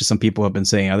as much as some people have been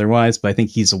saying otherwise, but I think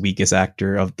he's the weakest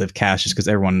actor of the cast just because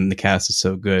everyone in the cast is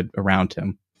so good around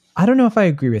him. I don't know if I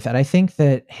agree with that. I think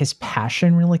that his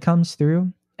passion really comes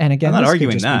through. And again, I'm not this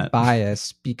arguing could just that. be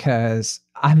bias because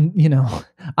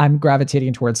I'm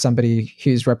gravitating towards somebody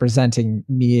who's representing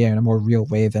me in a more real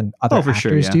way than other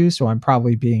actors do. So I'm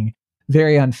probably being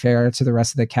very unfair to the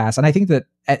rest of the cast. And I think that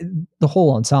the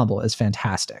whole ensemble is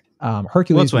fantastic.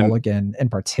 Hercules Mulligan in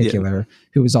particular,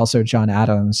 who was also John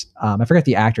Adams. I forget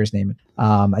the actor's name.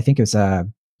 I think it was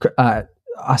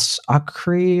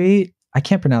I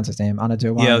can't pronounce his name.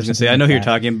 Anadowan. Yeah, I was gonna say I know who you're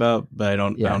talking about, but I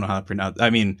don't know how to pronounce.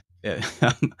 I mean, yeah,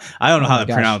 I don't know how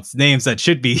to pronounce names that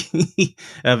should be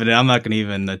evident. I'm not going to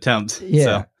even attempt. Yeah.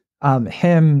 So.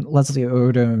 Him, Leslie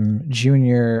Odom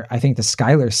Jr., I think the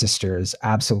Schuyler sisters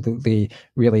absolutely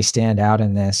really stand out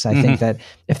in this. I think that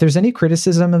if there's any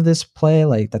criticism of this play,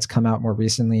 like that's come out more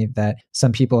recently, that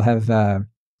some people have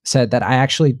said that I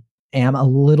actually am a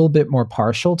little bit more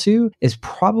partial to, is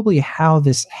probably how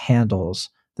this handles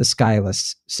the Schuyler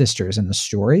sisters in the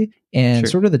story. And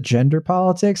sort of the gender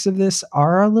politics of this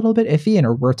are a little bit iffy and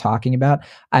are worth talking about.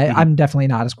 I'm definitely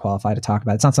not as qualified to talk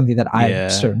about it. It's not something that I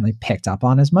certainly picked up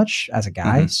on as much as a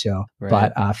guy. So,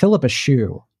 but Philippa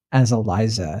Shue as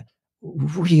Eliza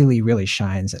really, really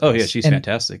shines. Oh yeah, she's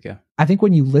fantastic. Yeah, I think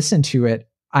when you listen to it,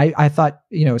 I thought,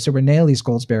 so Renee Elise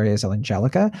Goldsberry is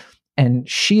Angelica, and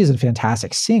she is a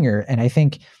fantastic singer. And I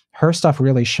think her stuff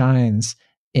really shines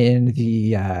in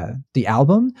the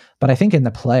album, but I think in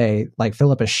the play, like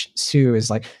Philippa Shue is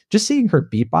like, just seeing her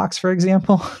beatbox, for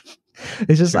example,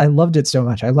 it's just, I loved it so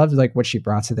much. I loved like what she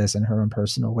brought to this in her own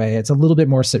personal way. It's a little bit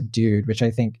more subdued, which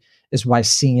I think is why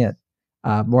seeing it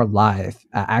more live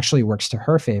actually works to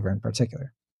her favor in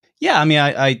particular. Yeah, I mean,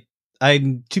 I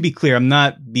to be clear, I'm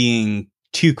not being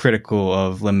too critical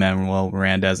of Lin-Manuel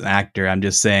Miranda as an actor. I'm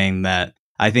just saying that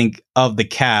I think of the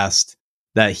cast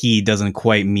that he doesn't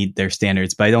quite meet their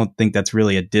standards, but I don't think that's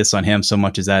really a diss on him so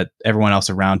much as that everyone else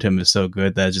around him is so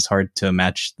good that it's just hard to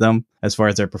match them as far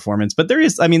as their performance. But there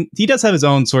is, I mean, he does have his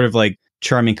own sort of like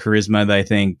charming charisma that I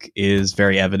think is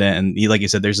very evident. And he, like you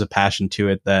said, there's a passion to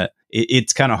it that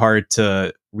it's kind of hard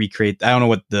to recreate. I don't know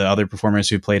what the other performers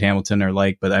who played Hamilton are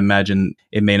like, but I imagine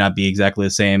it may not be exactly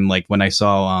the same. Like when I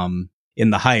saw In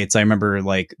the Heights, I remember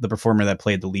like the performer that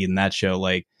played the lead in that show,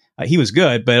 like he was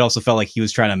good, but it also felt like he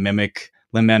was trying to mimic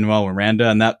Lin-Manuel Miranda,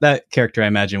 and that character I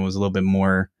imagine was a little bit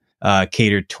more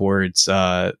catered towards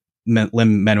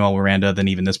Lin-Manuel Miranda than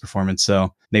even this performance.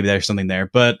 So maybe there's something there.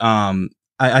 But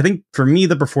I think for me,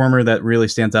 the performer that really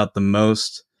stands out the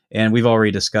most, and we've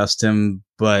already discussed him,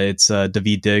 but it's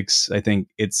Daveed Diggs. I think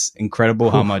it's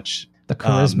incredible how much the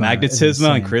charisma,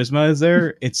 magnetism and charisma is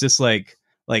there. It's just like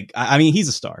I mean, he's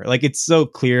a star. Like it's so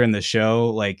clear in the show.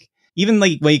 Like even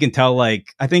like when you can tell,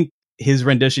 like I think his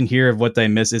rendition here of What Did I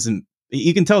Miss isn't.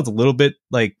 You can tell it's a little bit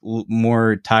like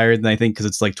more tired than I think because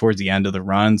it's like towards the end of the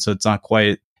run, so it's not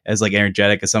quite as like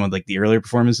energetic as some of like the earlier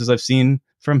performances I've seen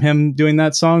from him doing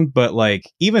that song. But like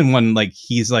even when like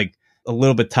he's like a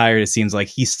little bit tired, it seems like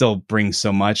he still brings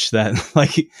so much that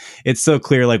like it's so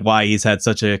clear like why he's had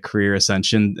such a career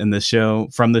ascension in this show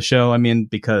from the show. I mean,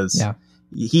 because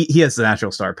he has the natural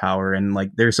star power, and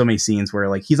like there's so many scenes where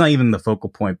like he's not even the focal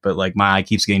point, but like my eye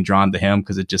keeps getting drawn to him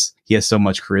because he has so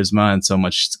much charisma and so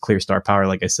much clear star power,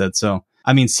 like I said. So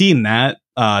I mean, seeing that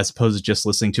as opposed to just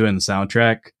listening to it in the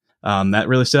soundtrack, that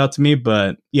really stood out to me.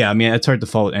 But yeah, I mean, it's hard to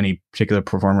fault any particular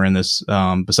performer in this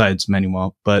besides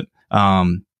Manuel. But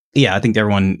yeah, I think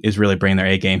everyone is really bringing their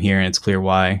A game here, and it's clear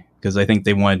why. Because I think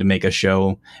they wanted to make a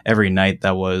show every night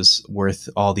that was worth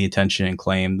all the attention and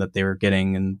claim that they were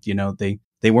getting. And, you know, they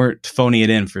weren't phoning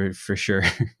it in for sure.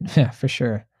 Yeah, for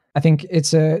sure. I think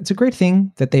it's a great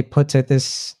thing that they put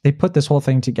this whole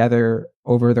thing together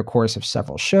over the course of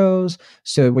several shows.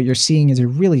 So what you're seeing is a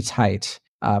really tight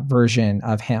version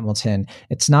of Hamilton.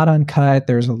 It's not uncut.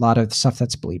 There's a lot of stuff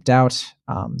that's bleeped out.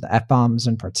 The F-bombs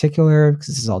in particular, because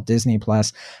this is all Disney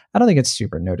Plus. I don't think it's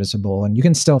super noticeable. And you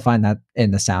can still find that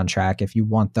in the soundtrack if you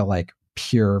want the like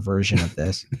pure version of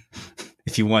this.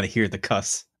 If you want to hear the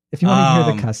cuss. If you want to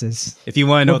hear the cusses. If you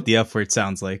want to know what the F word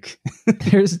sounds like.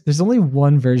 There's only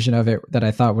one version of it that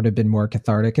I thought would have been more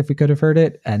cathartic if we could have heard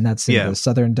it. And that's in the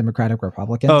Southern Democratic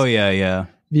Republicans. Oh, yeah.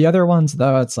 The other ones,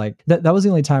 though, it's like that was the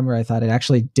only time where I thought it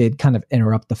actually did kind of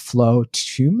interrupt the flow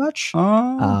too much.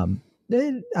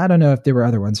 I don't know if there were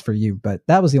other ones for you, but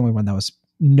that was the only one that was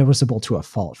noticeable to a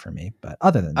fault for me. But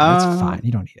other than that, it's fine.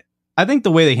 You don't need it. I think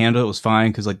the way they handled it was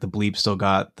fine because like the bleep still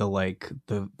got the like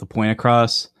the point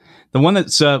across. The one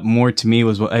that stood up more to me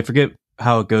was what I forget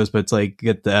how it goes, but it's like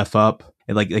get the F up.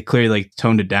 It like they clearly like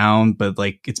toned it down, but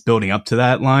like it's building up to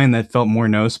that line that felt more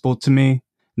noticeable to me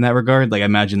in that regard. Like I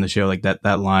imagine the show like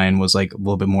that line was like a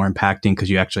little bit more impacting because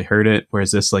you actually heard it,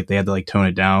 whereas this like they had to like tone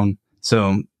it down.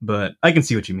 So, but I can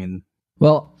see what you mean.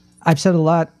 Well, I've said a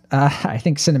lot. I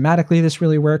think cinematically this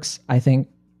really works. I think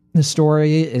the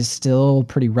story is still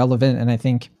pretty relevant, and I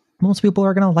think most people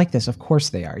are going to like this. Of course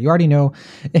they are. You already know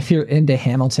if you're into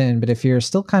Hamilton, but if you're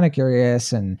still kind of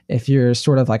curious and if you're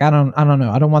sort of like, I don't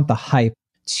know, I don't want the hype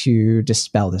to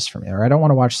dispel this for me, or I don't want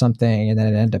to watch something and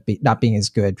then it end up not being as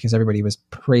good because everybody was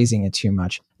praising it too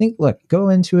much. I think, look, go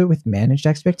into it with managed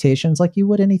expectations like you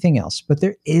would anything else, but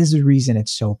there is a reason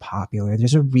it's so popular.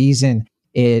 There's a reason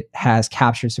it has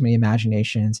captured so many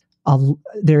imaginations.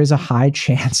 There is a high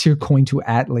chance you're going to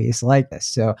at least like this.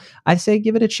 So I say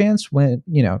give it a chance when,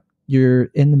 you're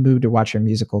in the mood to watch a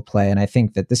musical play. And I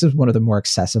think that this is one of the more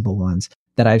accessible ones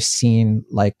that I've seen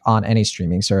like on any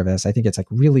streaming service. I think it's like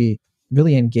really,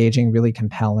 really engaging, really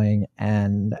compelling.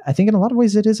 And I think in a lot of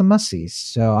ways it is a must-see.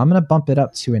 So I'm going to bump it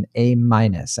up to an A-.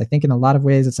 I think in a lot of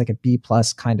ways it's like a B+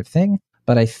 kind of thing.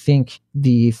 But I think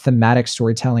the thematic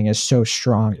storytelling is so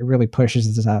strong. It really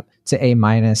pushes this up to A-,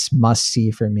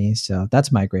 must-see for me. So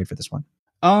that's my grade for this one.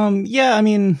 Yeah, I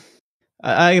mean,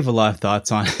 I have a lot of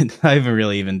thoughts on it. I haven't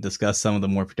really even discussed some of the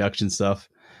more production stuff.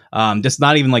 Just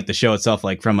not even like the show itself,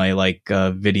 like from a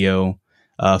video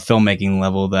filmmaking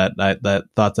level that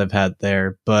thoughts I've had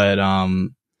there. But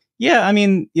yeah, I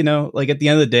mean, like at the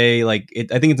end of the day, I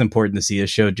think it's important to see a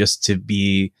show just to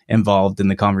be involved in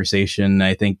the conversation.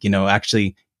 I think,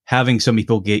 actually having some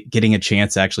people getting a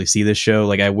chance to actually see this show.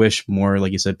 Like I wish more,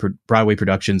 like you said, Broadway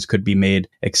productions could be made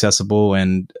accessible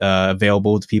and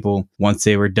available to people once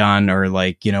they were done, or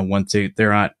once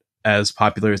they're not as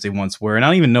popular as they once were. And I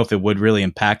don't even know if it would really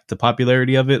impact the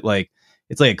popularity of it. Like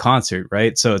it's like a concert,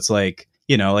 right? So it's like,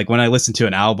 like when I listen to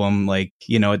an album, I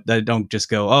don't just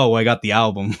go, oh, I got the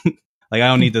album. Like I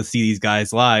don't need to see these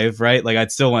guys live, right? Like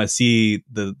I'd still want to see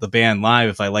the band live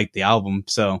if I like the album.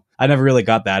 So I never really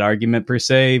got that argument per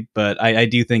se, but I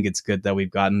do think it's good that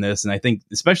we've gotten this. And I think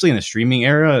especially in the streaming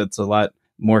era, it's a lot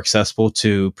more accessible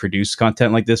to produce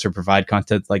content like this or provide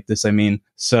content like this. I mean,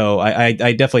 so I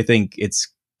definitely think it's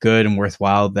good and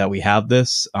worthwhile that we have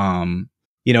this.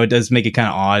 It does make it kind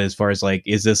of odd as far as like,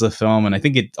 is this a film? And I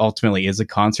think it ultimately is a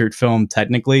concert film.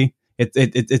 Technically,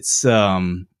 it's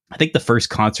I think the first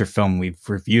concert film we've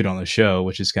reviewed on the show,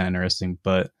 which is kind of interesting.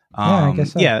 But yeah, I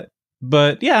guess so. Yeah,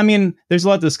 but yeah, I mean, there's a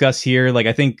lot to discuss here. Like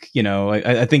I think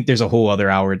I think there's a whole other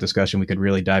hour discussion. We could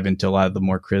really dive into a lot of the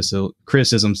more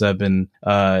criticisms that have been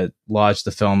lodged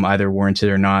the film, either warranted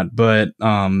or not. But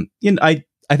I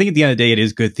think at the end of the day, it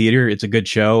is good theater. It's a good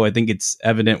show. I think it's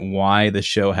evident why the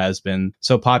show has been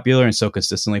so popular and so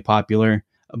consistently popular.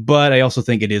 But I also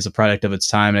think it is a product of its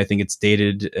time. And I think it's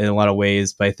dated in a lot of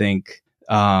ways. But I think,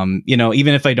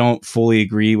 even if I don't fully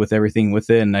agree with everything with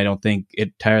it, and I don't think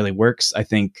it entirely works, I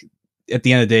think at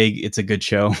the end of the day, it's a good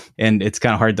show. And it's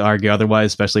kind of hard to argue otherwise,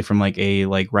 especially from a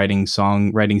writing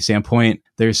standpoint.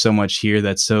 There's so much here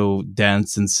that's so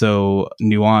dense and so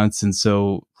nuanced, and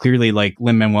so clearly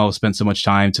Lin-Manuel spent so much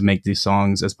time to make these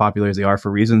songs as popular as they are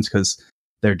for reasons, because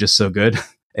they're just so good.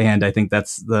 And I think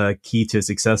that's the key to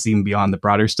success, even beyond the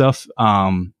broader stuff.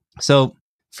 So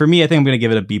for me, I think I'm going to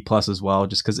give it a B+ as well,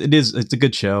 just because it's a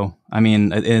good show. I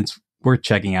mean, it's worth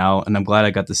checking out, and I'm glad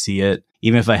I got to see it.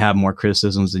 Even if I have more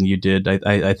criticisms than you did,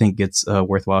 I think it's a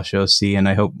worthwhile show to see, and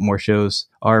I hope more shows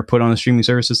are put on the streaming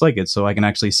services like it, so I can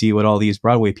actually see what all these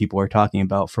Broadway people are talking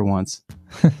about for once.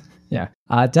 Yeah,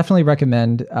 definitely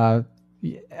recommend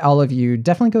all of you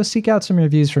definitely go seek out some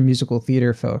reviews from musical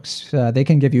theater folks. They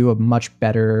can give you a much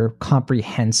better,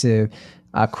 comprehensive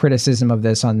criticism of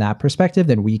this on that perspective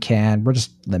than we can. We're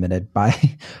just limited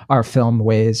by our film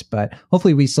ways, but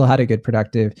hopefully we still had a good,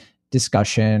 productive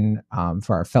discussion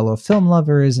for our fellow film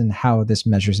lovers and how this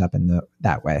measures up in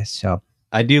that way. So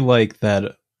I do like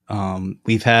that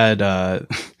we've had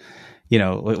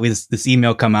this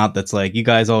email come out that's like, you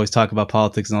guys always talk about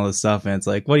politics and all this stuff, and it's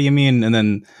like, what do you mean? And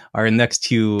then our next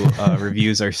two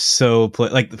reviews are so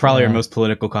probably our most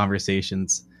political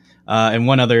conversations. And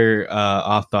one other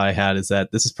off thought I had is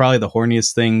that this is probably the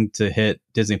horniest thing to hit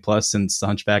Disney Plus since The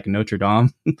Hunchback of Notre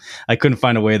Dame. I couldn't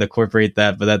find a way to incorporate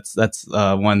that, but that's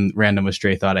one random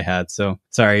astray thought I had. So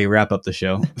sorry, wrap up the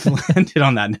show. Ended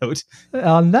on that note.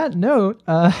 On that note,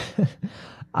 a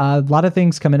lot of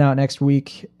things coming out next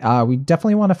week. We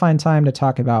definitely want to find time to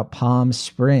talk about Palm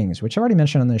Springs, which I already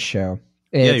mentioned on this show.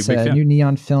 It's a new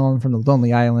neon film from the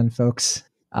Lonely Island folks.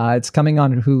 It's coming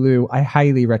on Hulu. I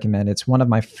highly recommend it. It's one of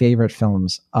my favorite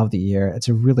films of the year. It's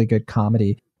a really good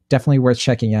comedy. Definitely worth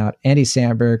checking out. Andy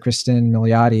Samberg, Kristen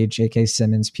Milioti, J.K.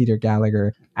 Simmons, Peter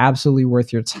Gallagher. Absolutely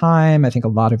worth your time. I think a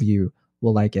lot of you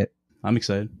will like it. I'm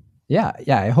excited. Yeah.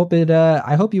 I hope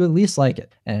you at least like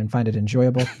it and find it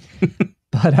enjoyable.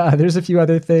 But there's a few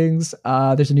other things.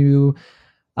 There's a new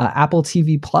Apple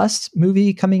TV Plus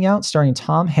movie coming out starring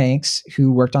Tom Hanks,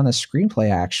 who worked on the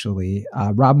screenplay, actually.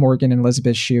 Rob Morgan and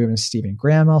Elizabeth Shue and Stephen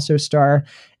Graham also star.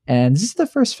 And this is the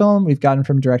first film we've gotten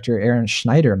from director Aaron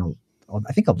Schneider in,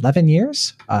 I think, 11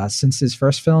 years since his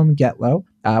first film, Get Low,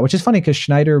 which is funny because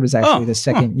Schneider was actually the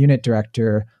second unit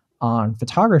director on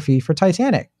photography for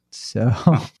Titanic. So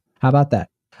how about that?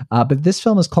 But this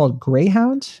film is called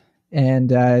Greyhound,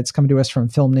 and it's coming to us from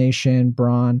Film Nation,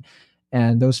 Braun,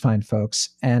 and those fine folks.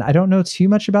 And I don't know too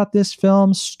much about this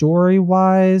film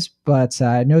story-wise, but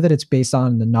I know that it's based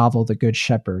on the novel The Good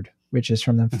Shepherd, which is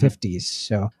from the 50s.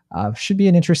 So should be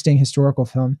an interesting historical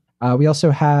film. We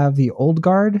also have The Old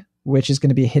Guard, which is going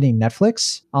to be hitting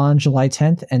Netflix on July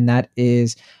 10th, and that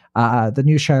is the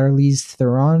new Charlize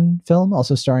Theron film,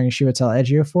 also starring Chiwetel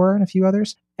Ejiofor and a few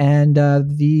others. And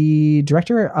the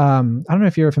director, I don't know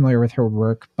if you're familiar with her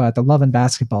work, but the Love and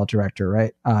Basketball director,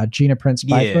 right? Gina Prince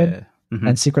Bythewood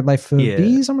and Secret Life of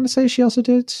Bees, I'm going to say she also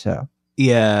did. So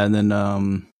yeah, and then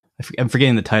I'm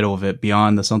forgetting the title of it.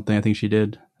 Beyond the something, I think she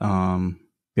did. Beyond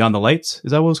the Lights,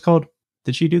 is that what it was called?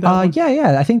 Did she do that one?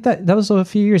 Yeah. I think that was a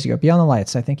few years ago. Beyond the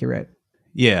Lights, I think you're right.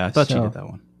 Yeah, I thought she did that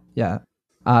one. Yeah.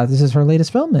 This is her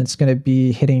latest film. It's going to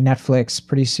be hitting Netflix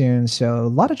pretty soon. So a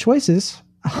lot of choices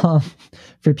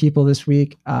for people this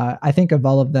week. I think of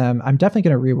all of them, I'm definitely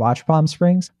going to rewatch Palm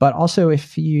Springs. But also,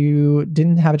 if you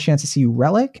didn't have a chance to see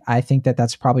Relic, I think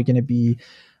that's probably going to be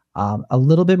a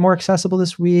little bit more accessible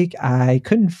this week. I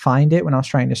couldn't find it when I was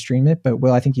trying to stream it, but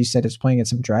Will, I think you said it's playing at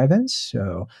some drive-ins.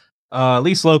 So at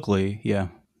least locally, yeah.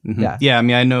 Mm-hmm. Yeah, I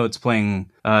mean, I know it's playing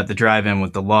the drive-in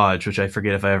with The Lodge, which I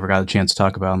forget if I ever got a chance to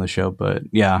talk about on the show. But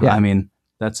yeah. I mean,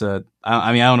 that's I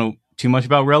don't know too much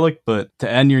about Relic, but to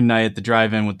end your night at the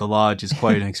drive-in with The Lodge is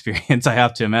quite an experience, I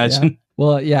have to imagine. Yeah.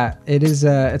 Well, yeah, it is.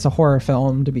 It's a horror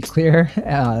film, to be clear.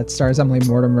 It stars Emily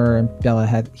Mortimer and Bella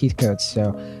Heathcote.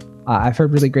 So I've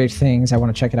heard really great things. I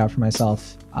want to check it out for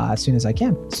myself as soon as I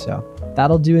can. So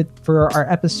that'll do it for our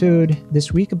episode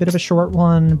this week. A bit of a short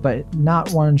one, but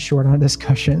not one short on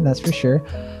discussion, that's for sure.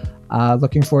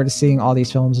 Looking forward to seeing all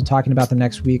these films and talking about them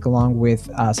next week, along with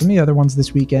some of the other ones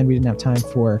this weekend we didn't have time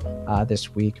for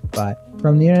this week. But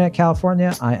from the Internet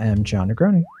California, I am John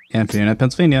Negroni. And from the Internet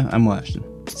Pennsylvania, I'm Will Ashton.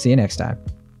 See you next time.